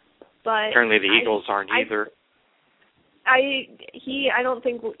 But apparently the Eagles aren't either. I don't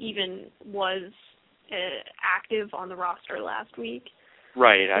think even was active on the roster last week.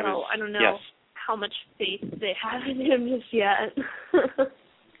 Right. So I don't know how much faith they have in him just yet.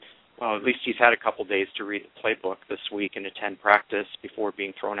 Well, at least he's had a couple days to read the playbook this week and attend practice before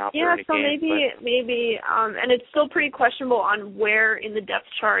being thrown out there in a game. Maybe, and it's still pretty questionable on where in the depth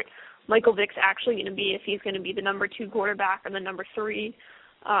chart Michael Vick's actually going to be, if he's going to be the number 2 quarterback or the number 3.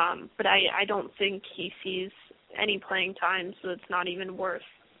 But I don't think he sees any playing time, so it's not even worth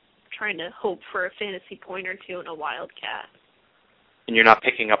trying to hope for a fantasy point or 2 in a Wildcat. And you're not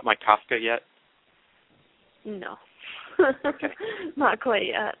picking up Mike Kafka yet? No. Okay. Not quite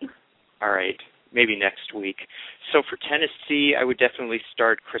yet. All right, maybe next week. So for Tennessee, I would definitely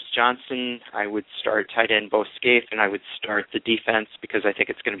start Chris Johnson. I would start tight end Bo Scaife, and I would start the defense because I think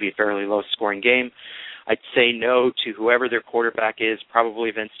it's going to be a fairly low-scoring game. I'd say no to whoever their quarterback is, probably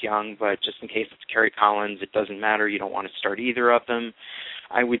Vince Young, but just in case it's Kerry Collins, it doesn't matter. You don't want to start either of them.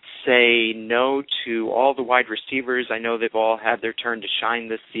 I would say no to all the wide receivers. I know they've all had their turn to shine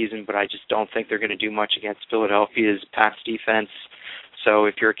this season, but I just don't think they're going to do much against Philadelphia's pass defense. So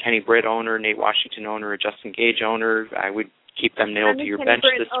if you're a Kenny Britt owner, Nate Washington owner, or Justin Gage owner, I would keep them nailed to your bench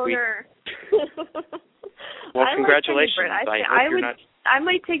this week. Well, congratulations. I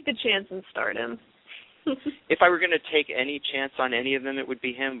might take the chance and start him. If I were going to take any chance on any of them, it would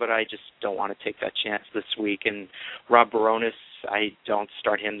be him, but I just don't want to take that chance this week. And Rob Baronis, I don't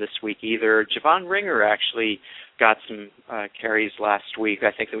start him this week either. Javon Ringer actually got some carries last week. I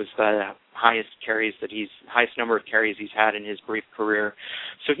think it was the highest number of carries he's had in his brief career.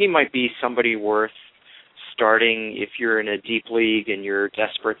 So he might be somebody worth starting if you're in a deep league and you're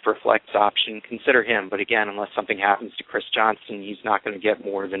desperate for a flex option. Consider him. But again, unless something happens to Chris Johnson, he's not going to get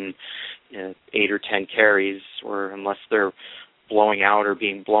more than 8 or 10 carries, or unless they're blowing out or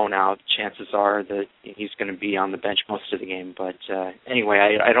being blown out, chances are that he's going to be on the bench most of the game. But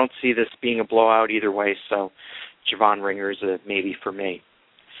anyway, I don't see this being a blowout either way, so Javon Ringer is a maybe for me.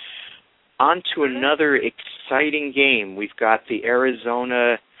 On to another exciting game. We've got the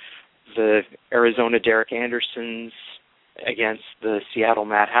Arizona Derek Andersons against the Seattle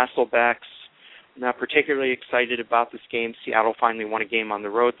Matt Hasselbecks. I'm not particularly excited about this game. Seattle finally won a game on the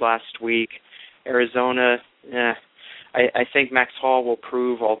road last week. Arizona, I think Max Hall will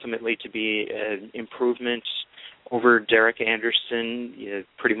prove ultimately to be an improvement over Derek Anderson.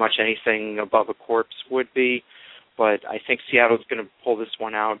 Pretty much anything above a corpse would be. But I think Seattle's going to pull this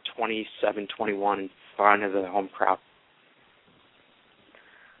one out 27-21 in front of the home crowd.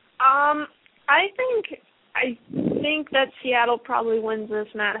 I think that Seattle probably wins this.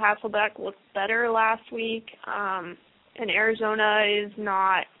 Matt Hasselbeck looked better last week, and Arizona is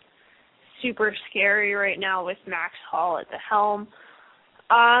not super scary right now with Max Hall at the helm.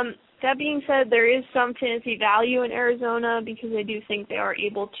 That being said, there is some fantasy value in Arizona because I do think they are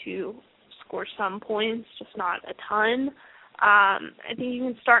able to score some points, just not a ton. I think you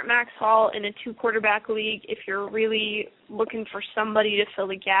can start Max Hall in a 2-quarterback league if you're really looking for somebody to fill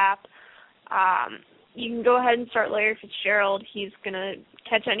the gap. You can go ahead and start Larry Fitzgerald. He's going to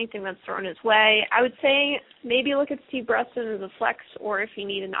catch anything that's thrown his way. I would say maybe look at Steve Breston as a flex, or if you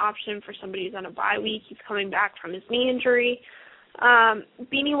need an option for somebody who's on a bye week, he's coming back from his knee injury.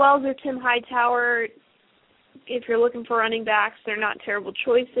 Beanie Wells or Tim Hightower, if you're looking for running backs, they're not terrible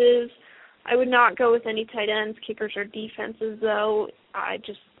choices. I would not go with any tight ends, kickers, or defenses, though.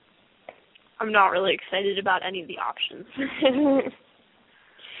 I'm not really excited about any of the options.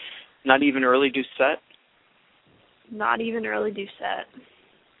 Not even early Doucette? Not even early Doucette.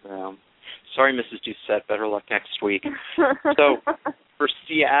 Well, sorry, Mrs. Doucette. Better luck next week. So, for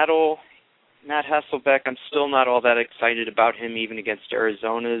Seattle, Matt Hasselbeck, I'm still not all that excited about him, even against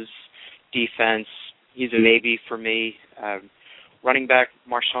Arizona's defense. He's a maybe for me. Running back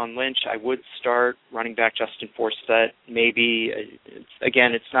Marshawn Lynch, I would start. Running back Justin Forsett, maybe.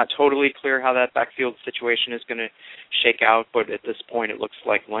 Again, it's not totally clear how that backfield situation is going to shake out, but at this point it looks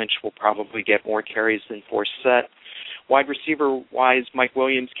like Lynch will probably get more carries than Forsett. Wide receiver-wise, Mike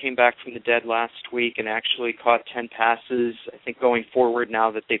Williams came back from the dead last week and actually caught 10 passes. I think going forward, now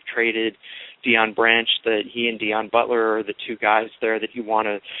that they've traded Deion Branch, that he and Deion Butler are the two guys there that you want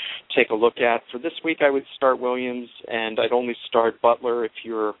to take a look at. For this week, I would start Williams, and I'd only start Butler if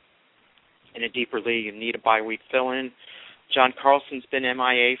you're in a deeper league and need a bye week fill-in. John Carlson's been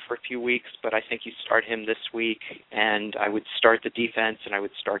MIA for a few weeks, but I think you start him this week, and I would start the defense, and I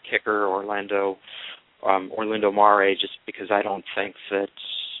would start kicker Orlando Mare, just because I don't think that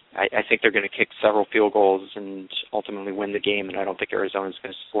I think they're going to kick several field goals and ultimately win the game, and I don't think Arizona's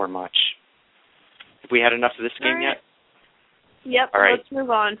going to score much. Have we had enough of this game yet? Yep, all right. Let's move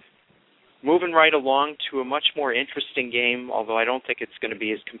on. Moving right along to a much more interesting game, although I don't think it's going to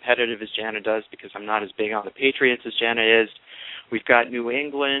be as competitive as Jana does because I'm not as big on the Patriots as Jana is. We've got New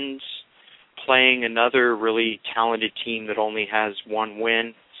England playing another really talented team that only has one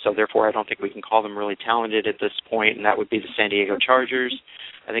win, so therefore I don't think we can call them really talented at this point, and that would be the San Diego Chargers.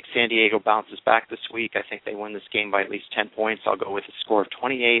 I think San Diego bounces back this week. I think they win this game by at least 10 points. I'll go with a score of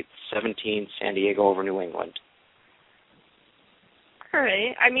 28-17, San Diego over New England. All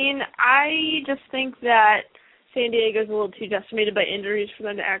right. I mean, I just think that San Diego's a little too decimated by injuries for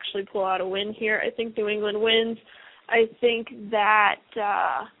them to actually pull out a win here. I think New England wins. I think that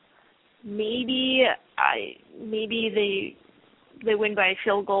maybe they win by a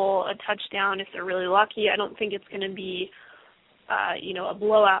field goal, a touchdown if they're really lucky. I don't think it's going to be a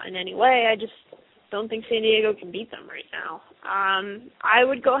blowout in any way. I just don't think San Diego can beat them right now. I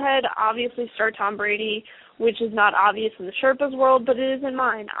would go ahead, obviously start Tom Brady, which is not obvious in the Sherpa's world, but it is in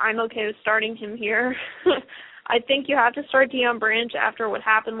mine. I'm okay with starting him here. I think you have to start Deion Branch after what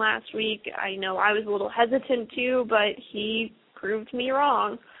happened last week. I know I was a little hesitant too, but he proved me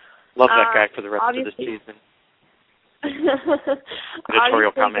wrong. Love that guy for the rest of the season.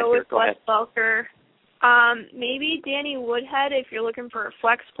 Editorial comment here. Go ahead. Welker. Maybe Danny Woodhead if you're looking for a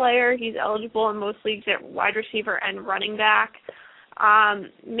flex player. He's eligible in most leagues at wide receiver and running back.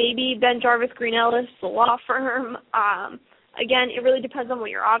 Maybe Ben Jarvis Green Ellis, the law firm. Again, it really depends on what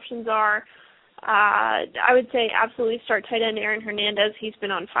your options are. I would say absolutely start tight end Aaron Hernandez. He's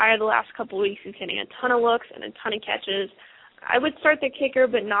been on fire the last couple of weeks. He's getting a ton of looks and a ton of catches. I would start the kicker,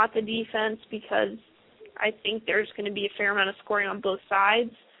 but not the defense, because I think there's going to be a fair amount of scoring on both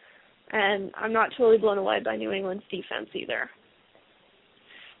sides. And I'm not totally blown away by New England's defense either.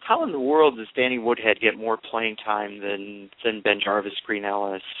 How in the world does Danny Woodhead get more playing time than Ben Jarvis Green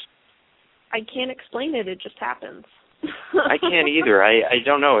Ellis? I can't explain it. It just happens. I can't either. I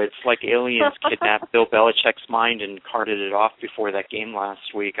don't know. It's like aliens kidnapped Bill Belichick's mind and carted it off before that game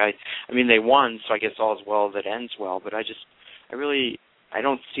last week. I mean, they won, so I guess all is well that ends well, but I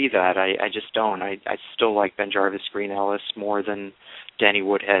don't see that. I just don't. I still like Ben Jarvis Green Ellis more than Danny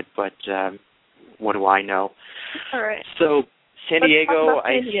Woodhead, but what do I know? All right. So San Diego,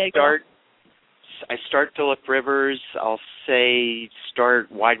 San Diego. I start Phillip Rivers. I'll say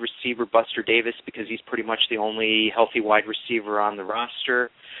start wide receiver Buster Davis because he's pretty much the only healthy wide receiver on the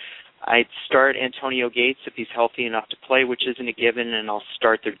roster. I'd start Antonio Gates if he's healthy enough to play, which isn't a given, and I'll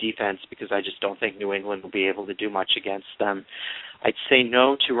start their defense because I just don't think New England will be able to do much against them. I'd say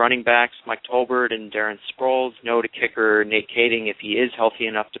no to running backs Mike Tolbert and Darren Sproles, no to kicker Nate Kading if he is healthy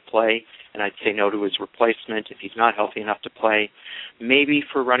enough to play, and I'd say no to his replacement if he's not healthy enough to play. Maybe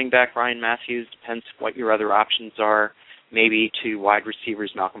for running back Ryan Matthews, depends what your other options are. Maybe to wide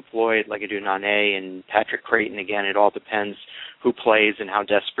receivers Malcolm Floyd, Legadou Nane, and Patrick Creighton. Again, it all depends who plays and how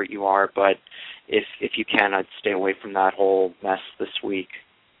desperate you are, but if you can, I'd stay away from that whole mess this week.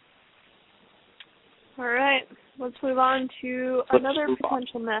 All right, let's move on to another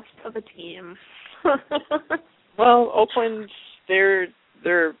potential mess of a team. Well, Oakland, they're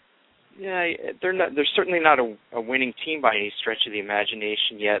certainly not a winning team by any stretch of the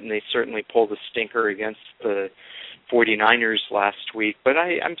imagination yet, and they certainly pulled a stinker against the 49ers last week. But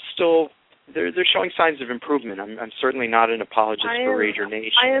I'm still they're showing signs of improvement. I'm certainly not an apologist for Raider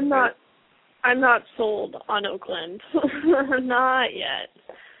Nation. I'm not sold on Oakland. Not yet.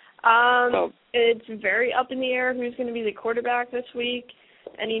 It's very up in the air who's going to be the quarterback this week.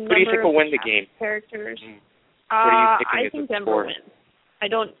 Any number who do you think will win the game? Characters. What are you thinking I think Denver wins.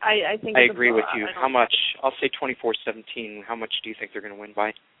 I think I agree with you. How much? I'll say 24-17. How much do you think they're going to win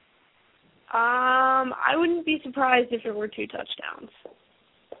by? I wouldn't be surprised if it were 2 touchdowns.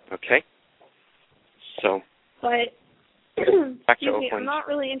 Okay. So. But back to Oakland. I'm not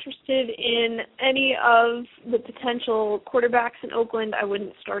really interested in any of the potential quarterbacks in Oakland. I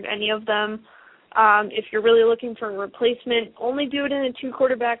wouldn't start any of them. If you're really looking for a replacement, only do it in a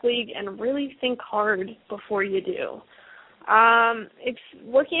 2-quarterback league and really think hard before you do. If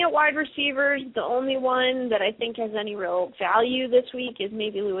looking at wide receivers, the only one that I think has any real value this week is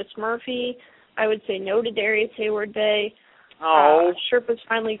maybe Louis Murphy. I would say no to Darius Hayward-Bay. Sherpa's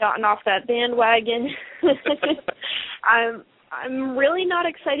finally gotten off that bandwagon. I'm really not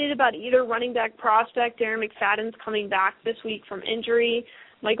excited about either running back prospect. Darren McFadden's coming back this week from injury.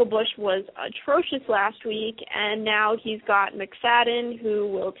 Michael Bush was atrocious last week, and now he's got McFadden, who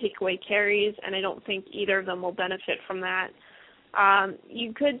will take away carries, and I don't think either of them will benefit from that.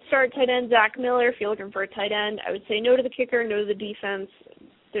 You could start tight end Zach Miller if you're looking for a tight end. I would say no to the kicker, no to the defense.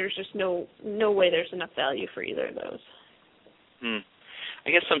 There's just no way there's enough value for either of those. I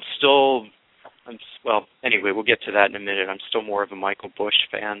guess anyway, we'll get to that in a minute. I'm still more of a Michael Bush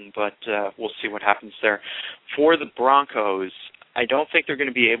fan, but we'll see what happens there. For the Broncos, I don't think they're going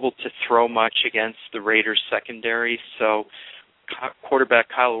to be able to throw much against the Raiders secondary, so quarterback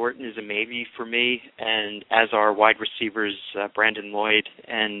Kyle Orton is a maybe for me, and as are wide receivers Brandon Lloyd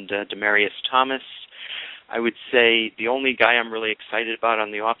and Demaryius Thomas. I would say the only guy I'm really excited about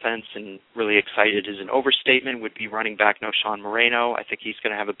on the offense, and really excited is an overstatement, would be running back Noshawn Moreno. I think he's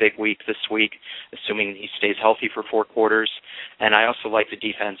going to have a big week this week, assuming he stays healthy for 4 quarters. And I also like the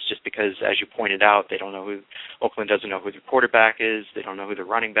defense just because, as you pointed out, Oakland doesn't know who their quarterback is. They don't know who their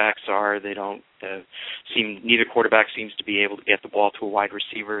running backs are. They don't neither quarterback seems to be able to get the ball to a wide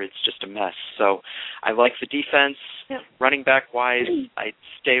receiver. It's just a mess. So I like the defense. Yep. Running back-wise, I'd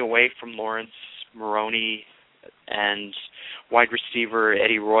stay away from Lawrence, Maroney, and wide receiver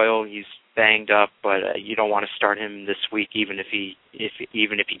Eddie Royal. He's banged up, but you don't want to start him this week, even if he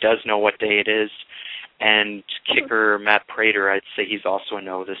does know what day it is. And kicker Matt Prater, I'd say he's also a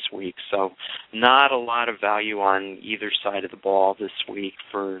no this week. So not a lot of value on either side of the ball this week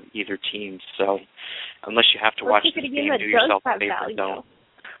for either team. So unless you have to watch this game, do yourself a favor, don't.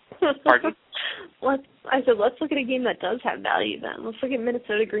 Pardon? Let's look at a game that does have value then. Let's look at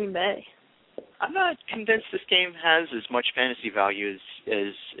Minnesota Green Bay. I'm not convinced this game has as much fantasy value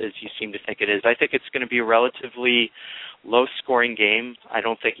as you seem to think it is. I think it's going to be a relatively low-scoring game. I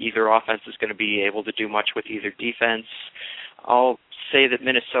don't think either offense is going to be able to do much with either defense. I'll say that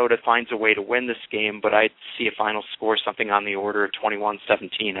Minnesota finds a way to win this game, but I'd see a final score something on the order of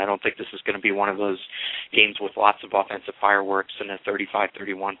 21-17. I don't think this is going to be one of those games with lots of offensive fireworks and a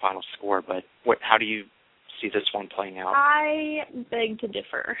 35-31 final score. But how do you see this one playing out? I beg to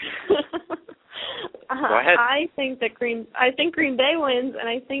differ. Go ahead. I think Green Bay wins, and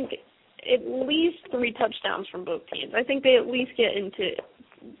I think at least 3 touchdowns from both teams. I think they at least get into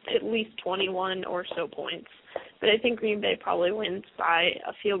at least 21 or so points. But I think Green Bay probably wins by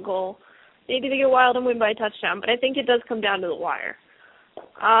a field goal. Maybe they get wild and win by a touchdown, but I think it does come down to the wire.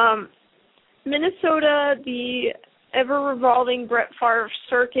 Minnesota, the ever-revolving Brett Favre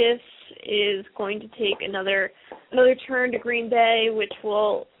circus is going to take another turn to Green Bay, which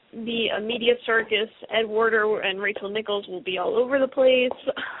will be a media circus. Ed Werder and Rachel Nichols will be all over the place.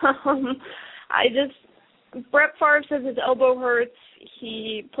 Brett Favre says his elbow hurts.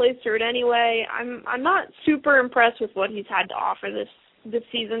 He plays through it anyway. I'm not super impressed with what he's had to offer this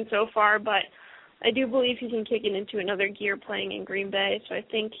season so far, but I do believe he can kick it into another gear playing in Green Bay. So I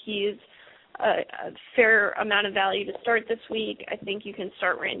think he's a fair amount of value to start this week. I think you can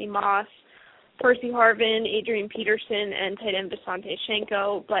start Randy Moss, Percy Harvin, Adrian Peterson, and tight end Visanthe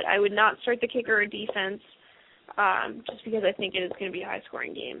Shenko, but I would not start the kicker or defense just because I think it is going to be a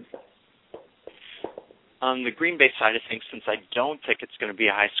high-scoring game. On the Green Bay side of things, since I don't think it's going to be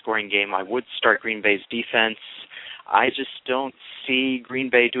a high-scoring game, I would start Green Bay's defense. I just don't see Green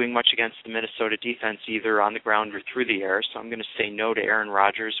Bay doing much against the Minnesota defense, either on the ground or through the air, so I'm going to say no to Aaron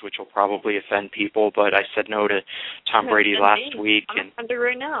Rodgers, which will probably offend people, but I said no to Tom Brady last week. I'm offended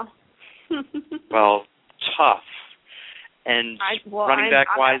right now. Well, tough. And running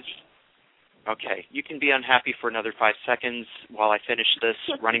back-wise, okay, you can be unhappy for another 5 seconds while I finish this.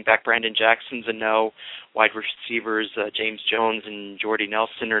 Running back Brandon Jackson's a no. Wide receivers James Jones and Jordy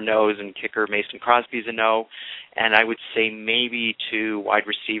Nelson are no's, and kicker Mason Crosby's a no. And I would say maybe to wide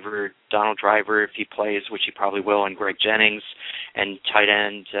receiver Donald Driver if he plays, which he probably will, and Greg Jennings, and tight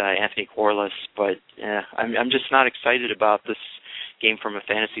end Anthony Corliss. But I'm just not excited about this game from a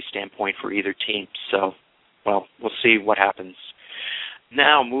fantasy standpoint for either team. So, well, we'll see what happens.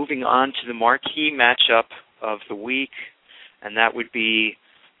 Now, moving on to the marquee matchup of the week, and that would be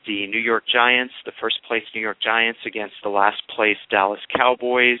the New York Giants, the first-place New York Giants against the last-place Dallas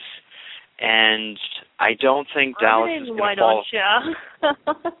Cowboys. And I don't think Dallas is going to fall.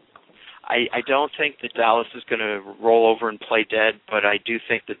 I don't think that Dallas is going to roll over and play dead, but I do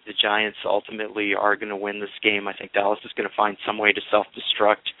think that the Giants ultimately are going to win this game. I think Dallas is going to find some way to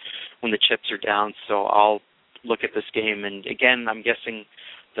self-destruct when the chips are down, so I'll look at this game. And again, I'm guessing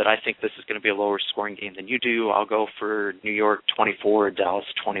that I think this is going to be a lower scoring game than you do. I'll go for New York 24, Dallas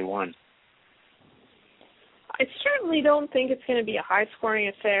 21. I certainly don't think it's going to be a high-scoring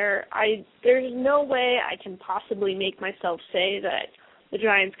affair. There's no way I can possibly make myself say that the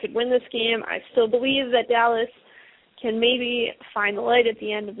Giants could win this game. I still believe that Dallas can maybe find the light at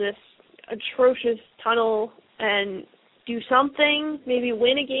the end of this atrocious tunnel and do something, maybe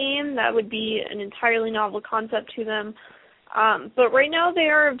win a game. That would be an entirely novel concept to them. But right now they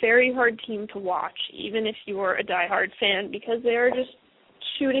are a very hard team to watch, even if you are a diehard fan, because they are just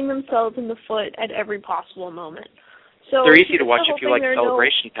shooting themselves in the foot at every possible moment. So they're easy to watch if you like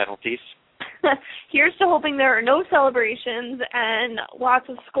celebration penalties. Here's to hoping there are no celebrations and lots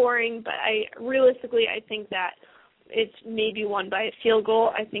of scoring, but realistically I think that it's maybe won by a field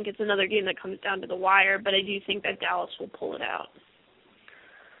goal. I think it's another game that comes down to the wire, but I do think that Dallas will pull it out.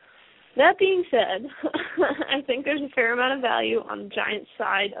 That being said, I think there's a fair amount of value on the Giants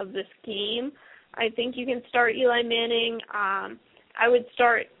side of this game. I think you can start Eli Manning. I would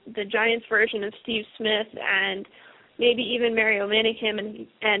start the Giants version of Steve Smith and maybe even Mario Manningham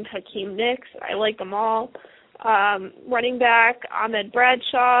and Hakeem Nicks. I like them all. Running back, Ahmed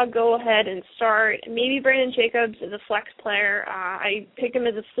Bradshaw, go ahead and start. Maybe Brandon Jacobs is a flex player. I picked him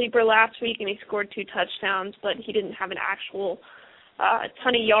as a sleeper last week, and he scored 2 touchdowns, but he didn't have an actual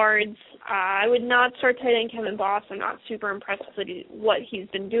ton of yards. I would not start tight end Kevin Boss. I'm not super impressed with what he's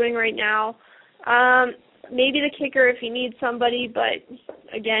been doing right now. Maybe the kicker if he needs somebody, but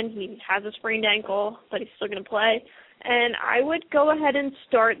again, he has a sprained ankle, but he's still going to play. And I would go ahead and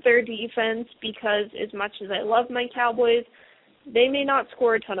start their defense because as much as I love my Cowboys, they may not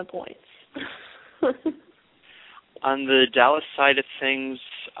score a ton of points. On the Dallas side of things,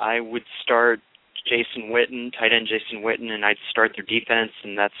 I would start Jason Witten, tight end Jason Witten, and I'd start their defense,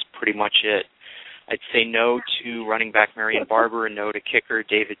 and that's pretty much it. I'd say no to running back Marion Barber and no to kicker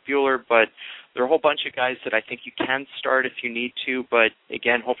David Buehler, but there are a whole bunch of guys that I think you can start if you need to, but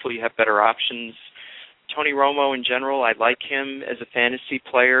again, hopefully you have better options. Tony Romo in general, I like him as a fantasy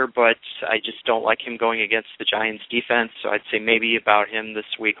player, but I just don't like him going against the Giants defense, so I'd say maybe about him this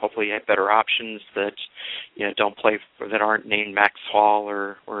week. Hopefully you have better options that don't play that aren't named Max Hall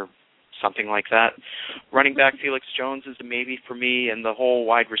or something like that. Running back Felix Jones is a maybe for me, and the whole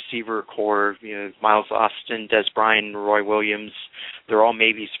wide receiver core, Miles Austin, Des Bryant, Roy Williams, they're all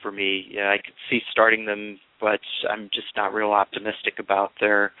maybes for me. I could see starting them, but I'm just not real optimistic about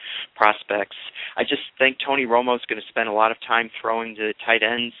their prospects. I just think Tony Romo's going to spend a lot of time throwing to tight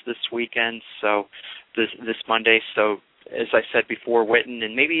ends this weekend, so this Monday, so as I said before, Witten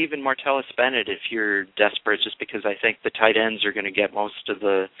and maybe even Martellus Bennett if you're desperate, just because I think the tight ends are going to get most of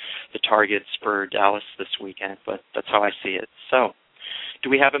the targets for Dallas this weekend, but that's how I see it. So do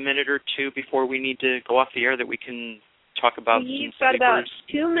we have a minute or two before we need to go off the air that we can talk about We've some got about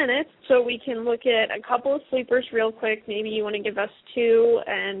sleepers? 2 minutes, so we can look at a couple of sleepers real quick. Maybe you want to give us 2,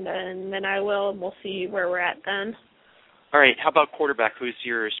 and then I will, and we'll see where we're at then. All right, how about quarterback? Who's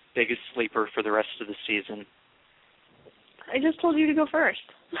your biggest sleeper for the rest of the season? I just told you to go first.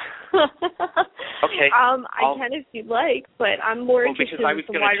 Okay. I can if you'd like, but I'm more interested in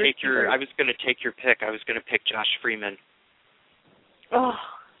the wide receiver. I was going to take your pick. I was going to pick Josh Freeman. Oh,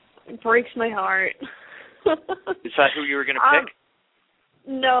 it breaks my heart. Is that who you were going to pick?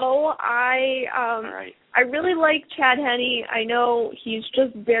 No, All right. I really like Chad Henne. I know he's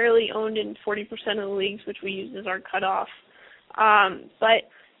just barely owned in 40% of the leagues, which we use as our cutoff. But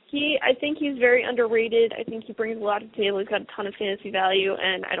I think he's very underrated. I think he brings a lot to the table. He's got a ton of fantasy value,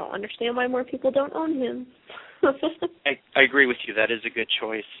 and I don't understand why more people don't own him. I agree with you. That is a good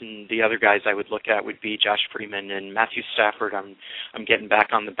choice. And the other guys I would look at would be Josh Freeman and Matthew Stafford. I'm getting back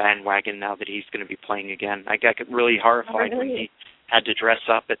on the bandwagon now that he's going to be playing again. I got really horrified when he had to dress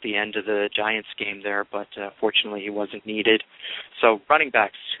up at the end of the Giants game there, but fortunately he wasn't needed. So running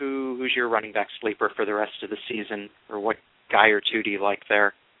backs, who's your running back sleeper for the rest of the season, or what guy or two do you like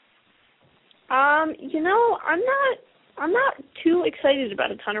there? I'm not too excited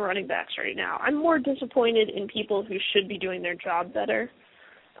about a ton of running backs right now. I'm more disappointed in people who should be doing their job better.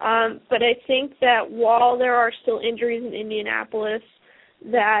 But I think that while there are still injuries in Indianapolis,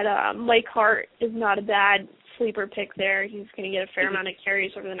 that Mike Hart is not a bad sleeper pick there. He's going to get a fair amount of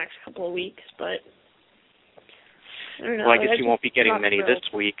carries over the next couple of weeks, but I don't know. Well, I guess you won't be getting many this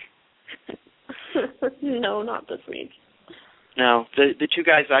week. No, not this week. No, the two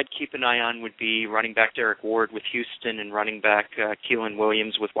guys I'd keep an eye on would be running back Derek Ward with Houston and running back Keelan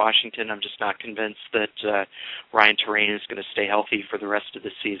Williams with Washington. I'm just not convinced that Ryan Terrain is going to stay healthy for the rest of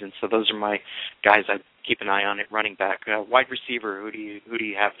the season. So those are my guys I'd keep an eye on at running back. Wide receiver, who do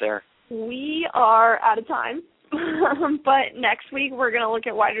you have there? We are out of time, but next week we're going to look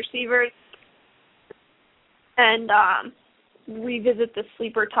at wide receivers and revisit the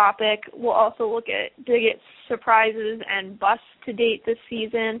sleeper topic. We'll also look at biggest surprises and busts to date this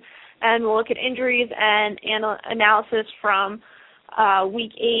season, and we'll look at injuries and analysis from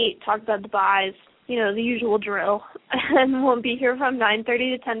Week 8, talk about the buys, the usual drill. And we'll be here from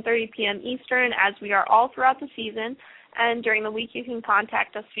 9:30 to 10:30 p.m. Eastern, as we are all throughout the season. And during the week, you can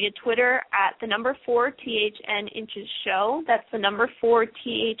contact us via Twitter at the number 4THN Inches Show. That's the number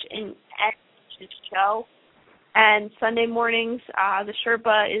 4THN Inches Show. And Sunday mornings, the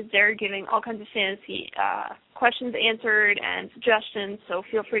Sherpa is there giving all kinds of fantasy questions answered and suggestions, so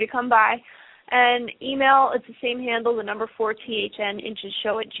feel free to come by. And email, it's the same handle, the number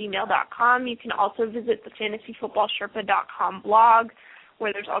 4THNinchessShow@gmail.com. You can also visit the fantasyfootballsherpa.com blog,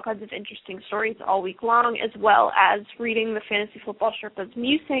 where there's all kinds of interesting stories all week long, as well as reading the Fantasy Football Sherpa's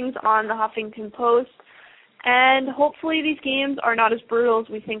musings on the Huffington Post. And hopefully these games are not as brutal as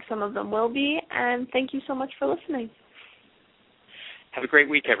we think some of them will be. And thank you so much for listening. Have a great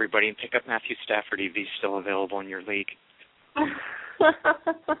week, everybody, and pick up Matthew Stafford if he's still available in your league.